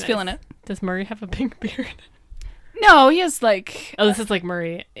was Nice. feeling it. Does Murray have a pink beard? No, he has like... Oh, this is like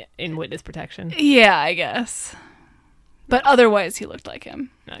Murray in Witness Protection. Yeah, I guess. But otherwise, he looked like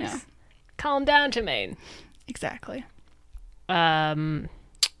him. Nice. Yeah, Calm down, Jermaine. exactly.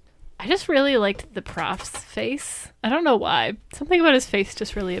 I just really liked the prof's face. I don't know why. Something about his face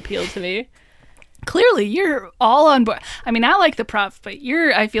just really appealed to me. Clearly, you're all on board. I mean, I like the prof, but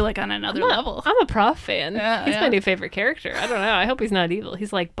you're, I feel like, on another level. I'm a prof fan. Yeah, He's yeah. my new favorite character. I don't know. I hope he's not evil.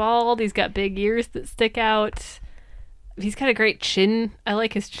 He's like bald. He's got big ears that stick out. He's got a great chin. I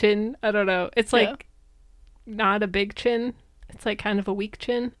like his chin. I don't know. It's like not a big chin. It's like kind of a weak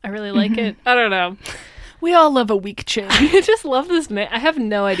chin. I really like it. I don't know. We all love a weak chin. I just love this man. I have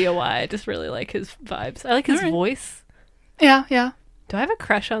no idea why. I just really like his vibes. I like his All right. voice. Yeah, yeah. Do I have a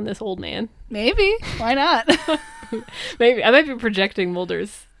crush on this old man? Maybe. Why not? Maybe. I might be projecting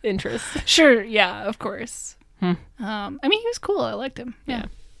Mulder's interest. Sure, yeah, of course. I mean, he was cool. I liked him. Yeah.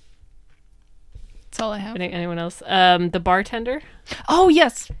 That's all I have. Anyone else? The bartender. Oh,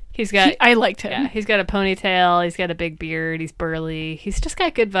 yes. He's got. I liked him. Yeah, he's got a ponytail. He's got a big beard. He's burly. He's just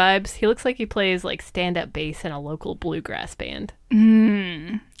got good vibes. He looks like he plays like stand-up bass in a local bluegrass band.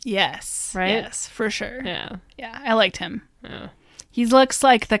 Yes. Right? Yes, for sure. Yeah. Yeah, I liked him. Yeah. He looks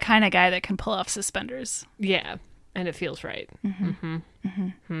like the kind of guy that can pull off suspenders. Yeah, and it feels right.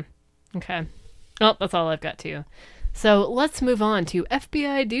 Okay. Well, that's all I've got too. So let's move on to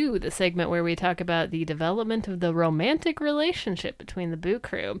FBI Do, the segment where we talk about the development of the romantic relationship between the Boo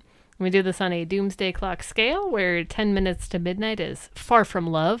Crew. We do this on a doomsday clock scale where 10 minutes to midnight is far from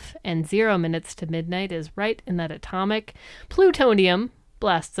love and 0 minutes to midnight is right in that atomic plutonium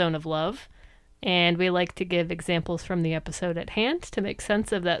blast zone of love. And we like to give examples from the episode at hand to make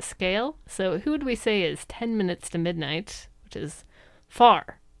sense of that scale. So who would we say is 10 minutes to midnight, which is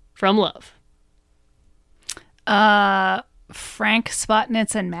far from love? Frank,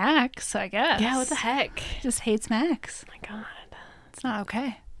 Spotnitz, and Max, I guess. Yeah, what the heck? He just hates Max. Oh my God. It's not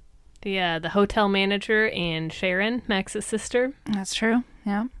okay. The hotel manager and Sharon, Max's sister. That's true.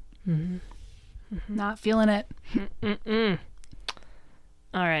 Yeah. Not feeling it.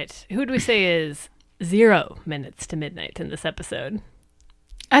 All right. Who do we say is 0 minutes to midnight in this episode?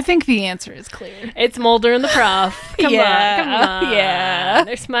 I think the answer is clear. It's Mulder and the prof. Come on. Yeah.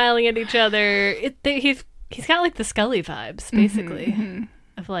 They're smiling at each other. He's got like the Scully vibes, basically.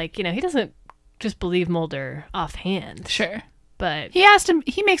 Of like, he doesn't just believe Mulder offhand. Sure. But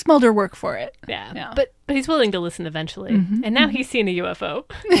he makes Mulder work for it. yeah. But he's willing to listen eventually. And now he's seen a UFO.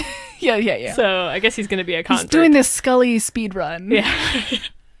 Yeah. So I guess he's going to be a convert. He's doing this Scully speed run. Yeah.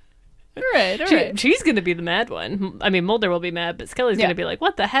 All right. She's going to be the mad one. I mean, Mulder will be mad, but Scully's going to be like,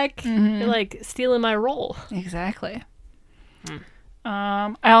 what the heck? You're like stealing my role. Exactly.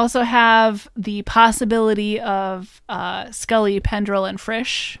 I also have the possibility of Scully, Pendrell, and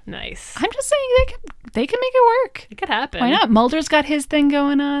Frisch. Nice. I'm just saying they can make it work. It could happen. Why not? Mulder's got his thing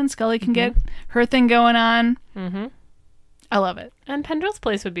going on. Scully can get her thing going on. I love it. And Pendrell's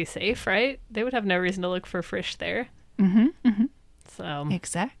place would be safe, right? They would have no reason to look for Frisch there. So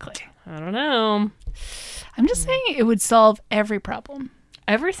Exactly. I don't know. I'm just saying it would solve every problem.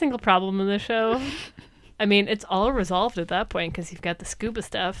 Every single problem in the show. I mean, it's all resolved at that point because you've got the scuba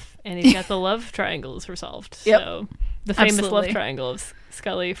stuff and you've got the love triangles resolved. Yep. So the famous Absolutely. love triangle of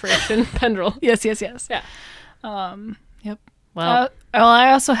Scully, Frisch, and Pendrell. Yes. Yeah. Yep. Well,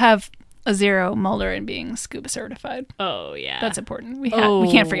 I also have a 0 Mulder in being scuba certified. oh yeah, That's important. We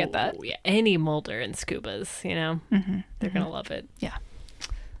can't forget that. Yeah, any Mulder and scubas, they're gonna love it. Yeah.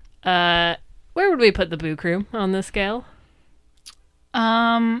 Where would we put the Boo Crew on this scale?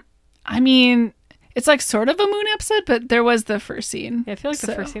 I mean, it's like sort of a Moon episode, but there was the first scene. Yeah, I feel like the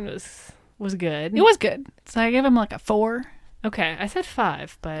So- first scene was good. It was good. So I gave him like a 4. Okay, I said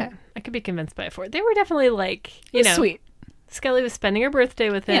 5, but Okay. I could be convinced by a 4. They were definitely like, It was sweet. Scully was spending her birthday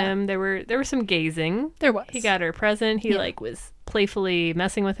with Yeah. him. There were some gazing. There was. He got her a present. He was playfully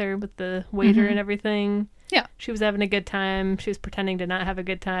messing with her with the waiter and everything. Yeah. She was having a good time. She was pretending to not have a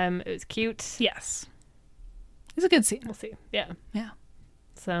good time. It was cute. Yes. It's a good scene. We'll see. Yeah. Yeah.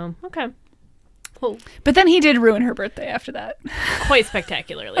 So, okay. Well, But then he did ruin her birthday after that. quite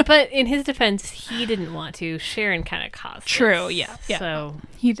spectacularly. But in his defense, he didn't want to. Sharon kind of caused True, it. yeah. So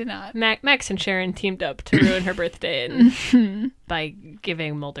He did not. Max and Sharon teamed up to ruin her birthday and by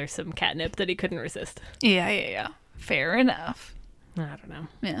giving Mulder some catnip that he couldn't resist. Yeah. Fair enough. I don't know.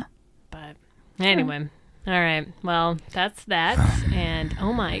 Yeah. But anyway. All right. Well, that's that. And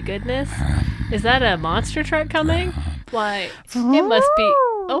oh my goodness. Is that a monster truck coming? Why, it must be.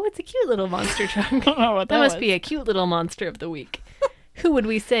 Oh, it's a cute little monster truck. I don't know what That must be a cute little monster of the week. Who would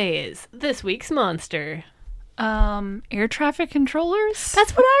we say is this week's monster? Air traffic controllers?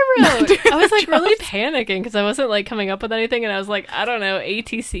 That's what I wrote. I was like really panicking because I wasn't like coming up with anything, and I was like, I don't know,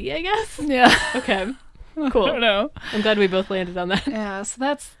 ATC, I guess. Yeah. Okay, I cool. don't know. I'm glad we both landed on that. Yeah, so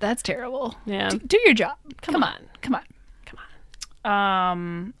that's terrible. Yeah. Do your job. Come on. Come on.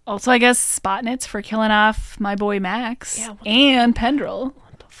 Also, I guess Spotnitz for killing off my boy Max. Yeah, what and Pendrell,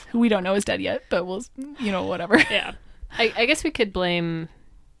 who we don't know is dead yet, but we'll, whatever. Yeah. I guess we could blame.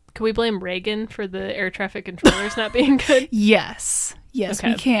 Could we blame Reagan for the air traffic controllers not being good? Yes,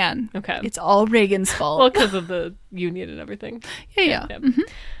 Okay. we can. Okay. It's all Reagan's fault. Well, because of the union and everything. yeah.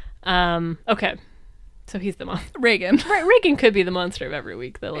 Okay. So he's the monster. Reagan. Right, Reagan could be the monster of every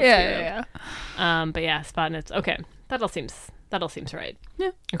week, though. Let's be real. Yeah. But yeah, Spotnitz. Okay, that all seems right.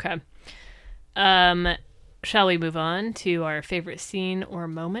 Yeah. Okay. Shall we move on to our favorite scene or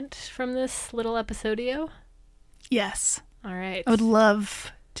moment from this little episodio? Yes. All right. I would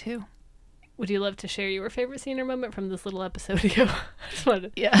love to. Would you love to share your favorite scene or moment from this little episodio? I just wanted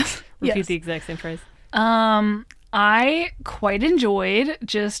to Yes. repeat the exact same phrase. I quite enjoyed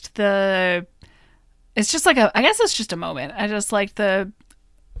just it's just like I guess it's just a moment. I just like the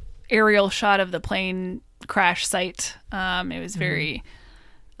aerial shot of the plane crash site. It was very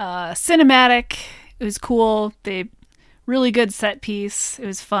cinematic. It was cool. They really good set piece. It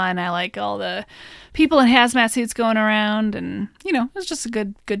was fun. I like all the people in hazmat suits going around, and it was just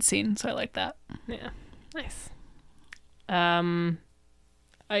a good scene. So I like that. Yeah, nice. I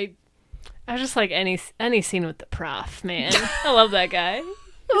just like any scene with the prof, man. I love that guy.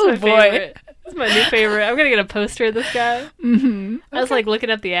 Oh boy, favorite. That's my new favorite. I'm gonna get a poster of this guy. Mm-hmm. I was like looking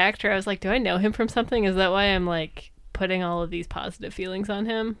up the actor. I was like, do I know him from something? Is that why I'm like putting all of these positive feelings on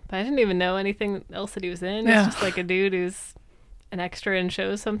him? But I didn't even know anything else that he was in. Yeah. He's just like a dude who's an extra in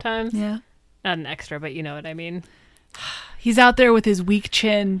shows sometimes. Yeah, not an extra, but you know what I mean. he's out there with his weak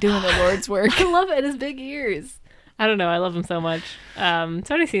chin doing the Lord's work. I love it. His big ears. I don't know. I love him so much. So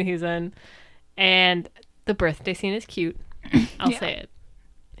any scene he's in, and the birthday scene is cute. I'll say it.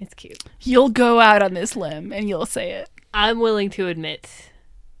 It's cute. You'll go out on this limb and you'll say it. I'm willing to admit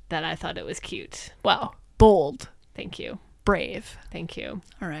that I thought it was cute. Wow. Bold. Thank you. Brave. Thank you.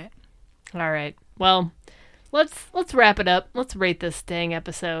 All right. All right. Well, let's wrap it up. Let's rate this dang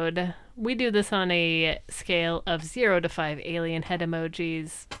episode. We do this on a scale of 0 to 5 alien head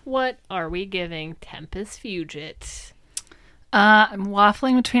emojis. What are we giving Tempest Fugit? I'm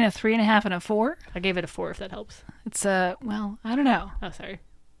waffling between a 3.5 and a 4. I gave it a 4 if that helps. It's well, I don't know. Oh, sorry.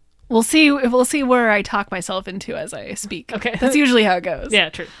 We'll see where I talk myself into as I speak. Okay. That's usually how it goes. Yeah,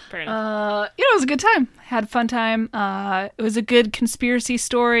 true. Fair enough. It was a good time. Had a fun time. It was a good conspiracy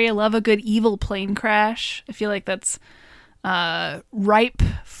story. I love a good evil plane crash. I feel like that's ripe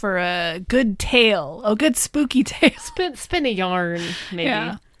for a good tale. A good spooky tale. Spin a yarn, maybe.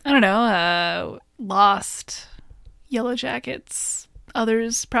 Yeah. I don't know. Lost, Yellow Jackets,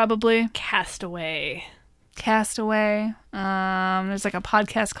 others probably. Castaway. There's like a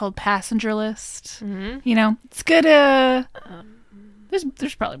podcast called Passenger List. Mm-hmm. It's good.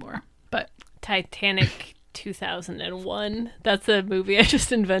 There's probably more, but Titanic 2001. That's a movie I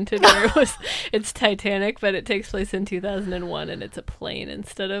just invented where it's Titanic, but it takes place in 2001 and it's a plane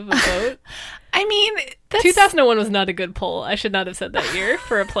instead of a boat. I mean, 2001 was not a good poll. I should not have said that year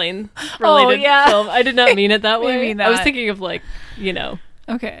for a plane related film. I did not mean it that way. Maybe I was not. thinking of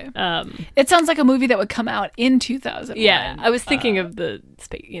Okay. It sounds like a movie that would come out in 2001. Yeah, I was thinking of the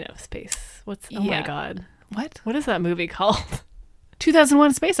space. Oh my god. What is that movie called?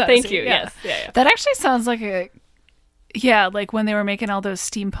 2001: Space Odyssey. Thank you. Yeah. Yes. Yeah. That actually sounds like like when they were making all those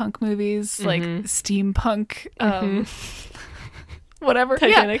steampunk movies, like steampunk whatever.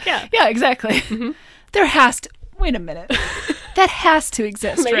 Titanic, yeah. Yeah, exactly. Mm-hmm. There has to wait a minute. That has to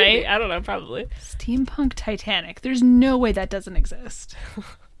exist, Maybe. right? I don't know, probably. Steampunk Titanic. There's no way that doesn't exist.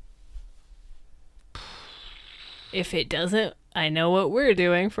 If it doesn't, I know what we're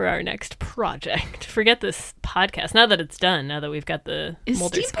doing for our next project. Forget this podcast. Now that it's done, now that we've got the Is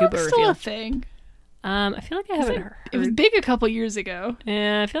Mulder steampunk Scuba still reveal. a thing? I feel like I haven't heard. It was big a couple years ago.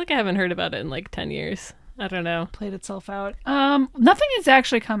 Yeah, I feel like I haven't heard about it in like 10 years. I don't know. Played itself out. Nothing is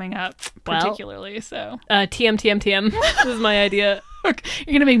actually coming up particularly, so. TM. This is my idea. Okay.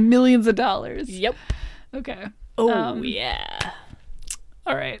 You're gonna make millions of dollars. Yep. Okay. Oh, yeah.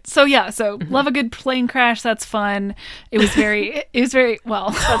 All right. So love a good plane crash. That's fun. It was very well.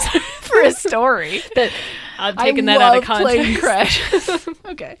 That's for a story. I'm taking that out of context. Plane crash.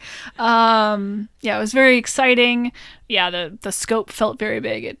 Okay. Yeah, it was very exciting. Yeah, the scope felt very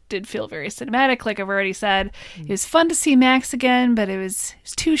big. It did feel very cinematic, like I've already said. It was fun to see Max again, but it was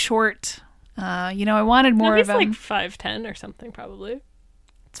too short. I wanted more of him. He's like 5'10" or something, probably.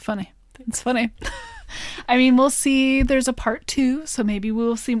 It's funny. I mean, we'll see. There's a part 2, so maybe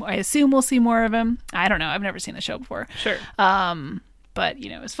we'll see more. I assume we'll see more of him. I don't know. I've never seen the show before. Sure. But,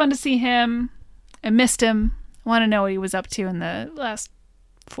 it was fun to see him. I missed him. I want to know what he was up to in the last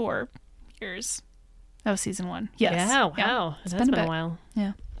 4 years. That was season 1. Yes. Yeah, wow. It's been a while.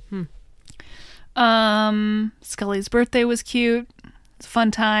 Yeah. Scully's birthday was cute. It's a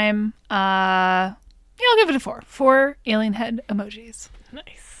fun time. I'll give it a 4. 4 alien head emojis.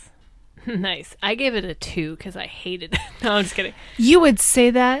 Nice. I gave it a 2 because I hated it. No, I'm just kidding. You would say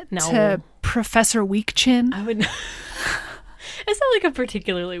that to No. Professor Weakchin? I would not. It's not like a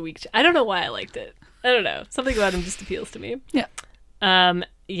particularly weak. I don't know why I liked it. I don't know. Something about him just appeals to me. Yeah.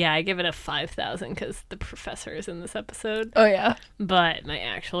 Yeah, I give it a 5,000 because the professor is in this episode. Oh, yeah. But my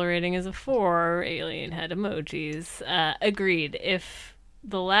actual rating is a 4 alien head emojis. Agreed. If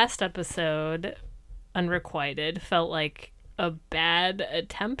the last episode, Unrequited, felt like a bad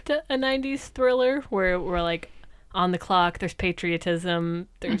attempt at a 90s thriller where we're like on the clock, there's patriotism,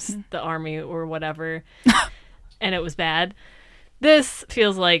 there's the army or whatever, and it was bad, This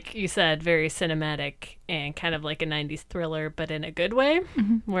feels like you said very cinematic and kind of like a 90s thriller, but in a good way,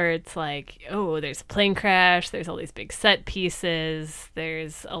 where it's like, oh, there's a plane crash, there's all these big set pieces,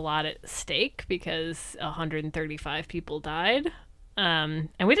 there's a lot at stake because 135 people died. And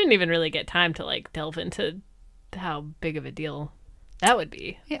we didn't even really get time to like delve into how big of a deal that would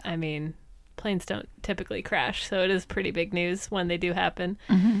be. Yeah. I mean, planes don't typically crash, so it is pretty big news when they do happen.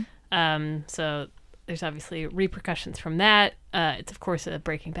 So there's obviously repercussions from that. It's, of course, a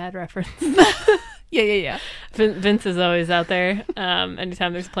Breaking Bad reference. Yeah. Vince is always out there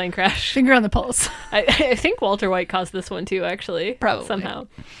anytime there's a plane crash. Finger on the pulse. I think Walter White caused this one, too, actually. Probably. Somehow.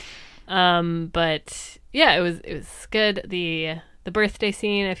 But, yeah, it was good. The birthday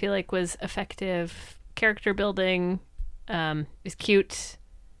scene, I feel like, was effective. Character building is cute.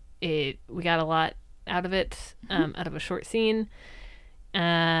 We got a lot out of it, out of a short scene.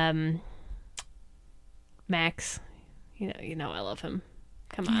 Max, you know I love him.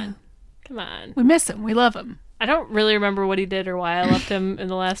 Come on. We miss him. We love him. I don't really remember what he did or why I left him in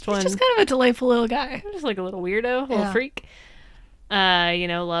the last one. He's just kind of a delightful little guy. Just like a little weirdo, a little freak.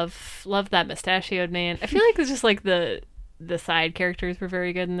 Love that mustachioed man. I feel like it's just like the side characters were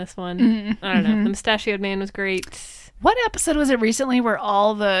very good in this one. I don't know. The mustachioed man was great. What episode was it recently where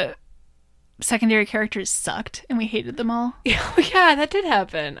all the secondary characters sucked and we hated them all? Yeah, that did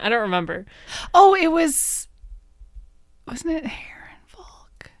happen. I don't remember. Oh, wasn't it Heron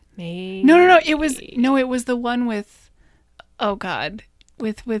Volk? Maybe. No. It was the one with, oh God,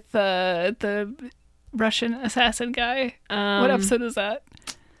 with the Russian assassin guy. What episode was that?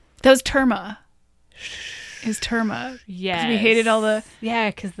 That was Terma. Is Terma? Yeah, we hated all the. Yeah,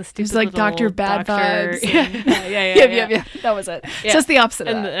 because the stupid. It was like little Dr. Bad doctor. Vibes. Yeah. That was it. Yeah. So it's the opposite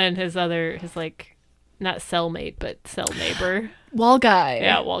of and that. And his like, not cellmate, but cell neighbor. Wall guy.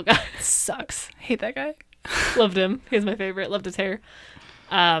 Yeah, Wall guy. Sucks. Hate that guy. Loved him. He was my favorite. Loved his hair.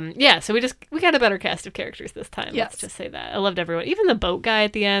 So we got a better cast of characters this time. Yes. Let's just say that. I loved everyone. Even the boat guy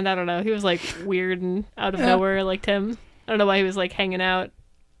at the end. I don't know. He was like weird and out of nowhere. I liked him. I don't know why he was like hanging out.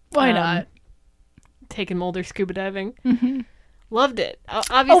 Why not? Taking Mulder scuba diving. Loved it.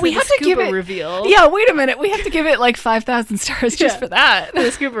 Obviously, we have to give it reveal. Yeah, wait a minute. We have to give it like 5,000 stars just for that.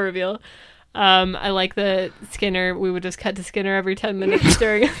 The scuba reveal. I like the Skinner. We would just cut to Skinner every 10 minutes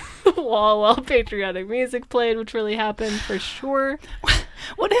staring at the wall while patriotic music played, which really happened for sure.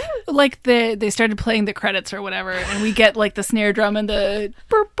 What if like they started playing the credits or whatever, and we get like the snare drum and the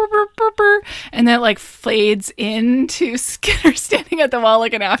burr, burr, burr, burr, burr, and then it like fades into Skinner standing at the wall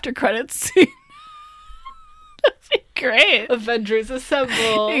like an after credits scene. That'd be great. Avengers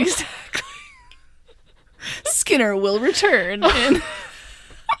assemble. Exactly. Skinner will return. And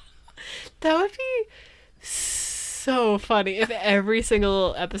that would be so funny if every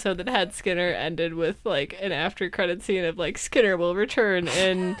single episode that had Skinner ended with like an after credit scene of like Skinner will return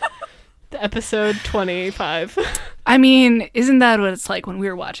in episode 25. I mean, isn't that what it's like when we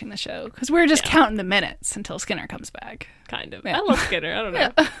were watching the show? Because we were just counting the minutes until Skinner comes back. Kind of. Yeah. I love Skinner. I don't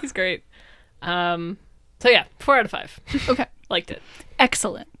know. He's great. So yeah, 4 out of 5. Okay. Liked it.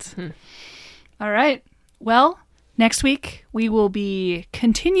 Excellent. All right. Well, next week we will be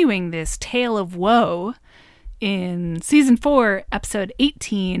continuing this tale of woe in season 4, episode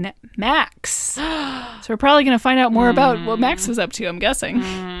 18, Max. So we're probably going to find out more about what Max was up to, I'm guessing.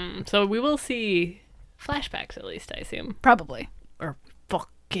 So we will see flashbacks at least, I assume. Probably. Or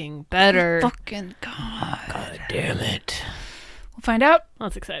fucking better. Fucking God. God damn it. We'll find out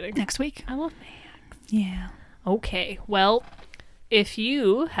That's exciting. next week. I love Max. Yeah. Okay, well, if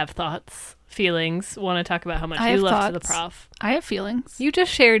you have thoughts, feelings, want to talk about how much I you have love to the thoughts. prof, I have feelings. you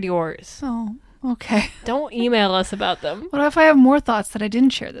just shared yours. Oh, okay. Don't email us about them. What if I have more thoughts that I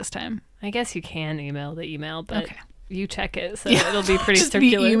didn't share this time? I guess you can email the email, but Okay. you check it, so it'll be pretty Just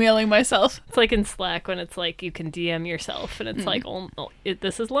circular. be emailing myself. It's like in Slack when it's like you can DM yourself, and it's like,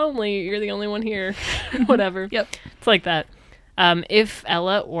 this is lonely. You're the only one here. Whatever. Yep. It's like that. If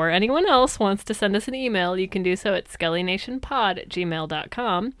Ella or anyone else wants to send us an email, you can do so at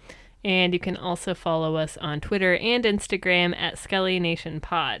skellynationpod@gmail.com. And you can also follow us on Twitter and Instagram at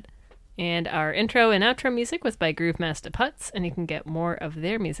SkellyNationPod. And our intro and outro music was by Groove Master Putz, and you can get more of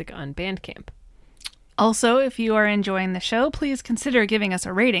their music on Bandcamp. Also, if you are enjoying the show, please consider giving us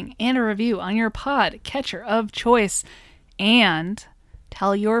a rating and a review on your pod catcher of choice. And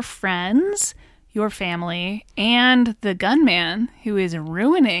tell your friends, your family, and the gunman who is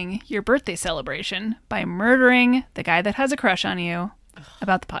ruining your birthday celebration by murdering the guy that has a crush on you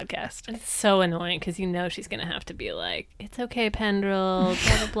about the podcast. It's so annoying because you know she's going to have to be like, it's okay, Pendrell,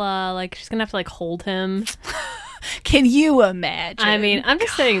 blah, blah, blah. Like, she's going to have to, like, hold him Can you imagine? I mean, I'm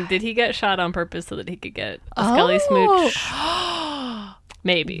just saying, did he get shot on purpose so that he could get a Scully smooch?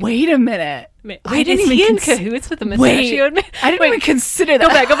 Maybe. Wait a minute. Wait, is he in cahoots with the mustachioed man? I didn't even consider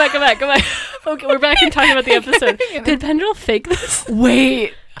that. Go back. Okay, we're back and talking about the episode. Did Pendrell fake this?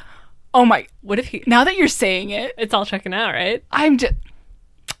 Wait. Oh my. What if he... Now that you're saying it, It's all checking out, right? I'm just...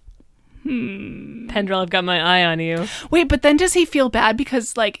 Pendrell, I've got my eye on you. Wait, but then does he feel bad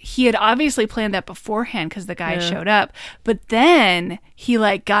because, like, he had obviously planned that beforehand because the guy showed up, but then he,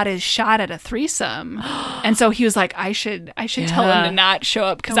 like, got his shot at a threesome, and so he was like, I should tell him to not show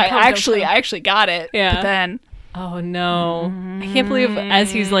up because I actually got it. Yeah. But then, Oh, no. I can't believe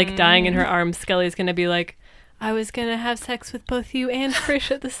as he's, like, dying in her arms, Scully's going to be like, I was going to have sex with both you and Frisch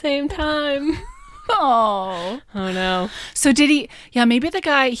at the same time. oh no. So did he? Yeah, maybe the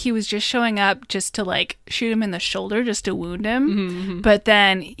guy, he was just showing up just to like shoot him in the shoulder, just to wound him. Mm-hmm. But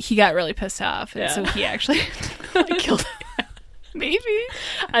then he got really pissed off, and Yeah. so he actually like, killed him. Maybe.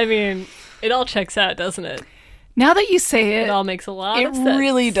 I mean, it all checks out, doesn't it? Now that you say It it, all makes a lot it of sense.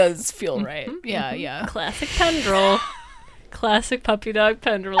 really does feel right. Yeah, yeah. Classic Pendrell. Classic puppy dog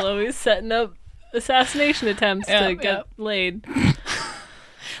Pendrell, always setting up assassination attempts to get laid.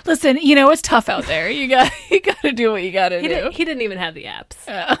 Listen, you know it's tough out there. You got to do what you got to do. He didn't even have the apps.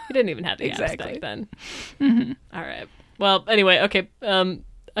 He didn't even have the apps back then. All right. Well, anyway, okay.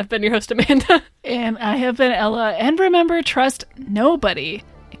 I've been your host, Amanda. And I have been Ella. And remember, trust nobody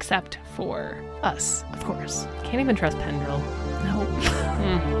except for us, of course. Can't even trust Pendrell.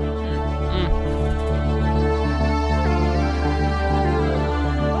 No.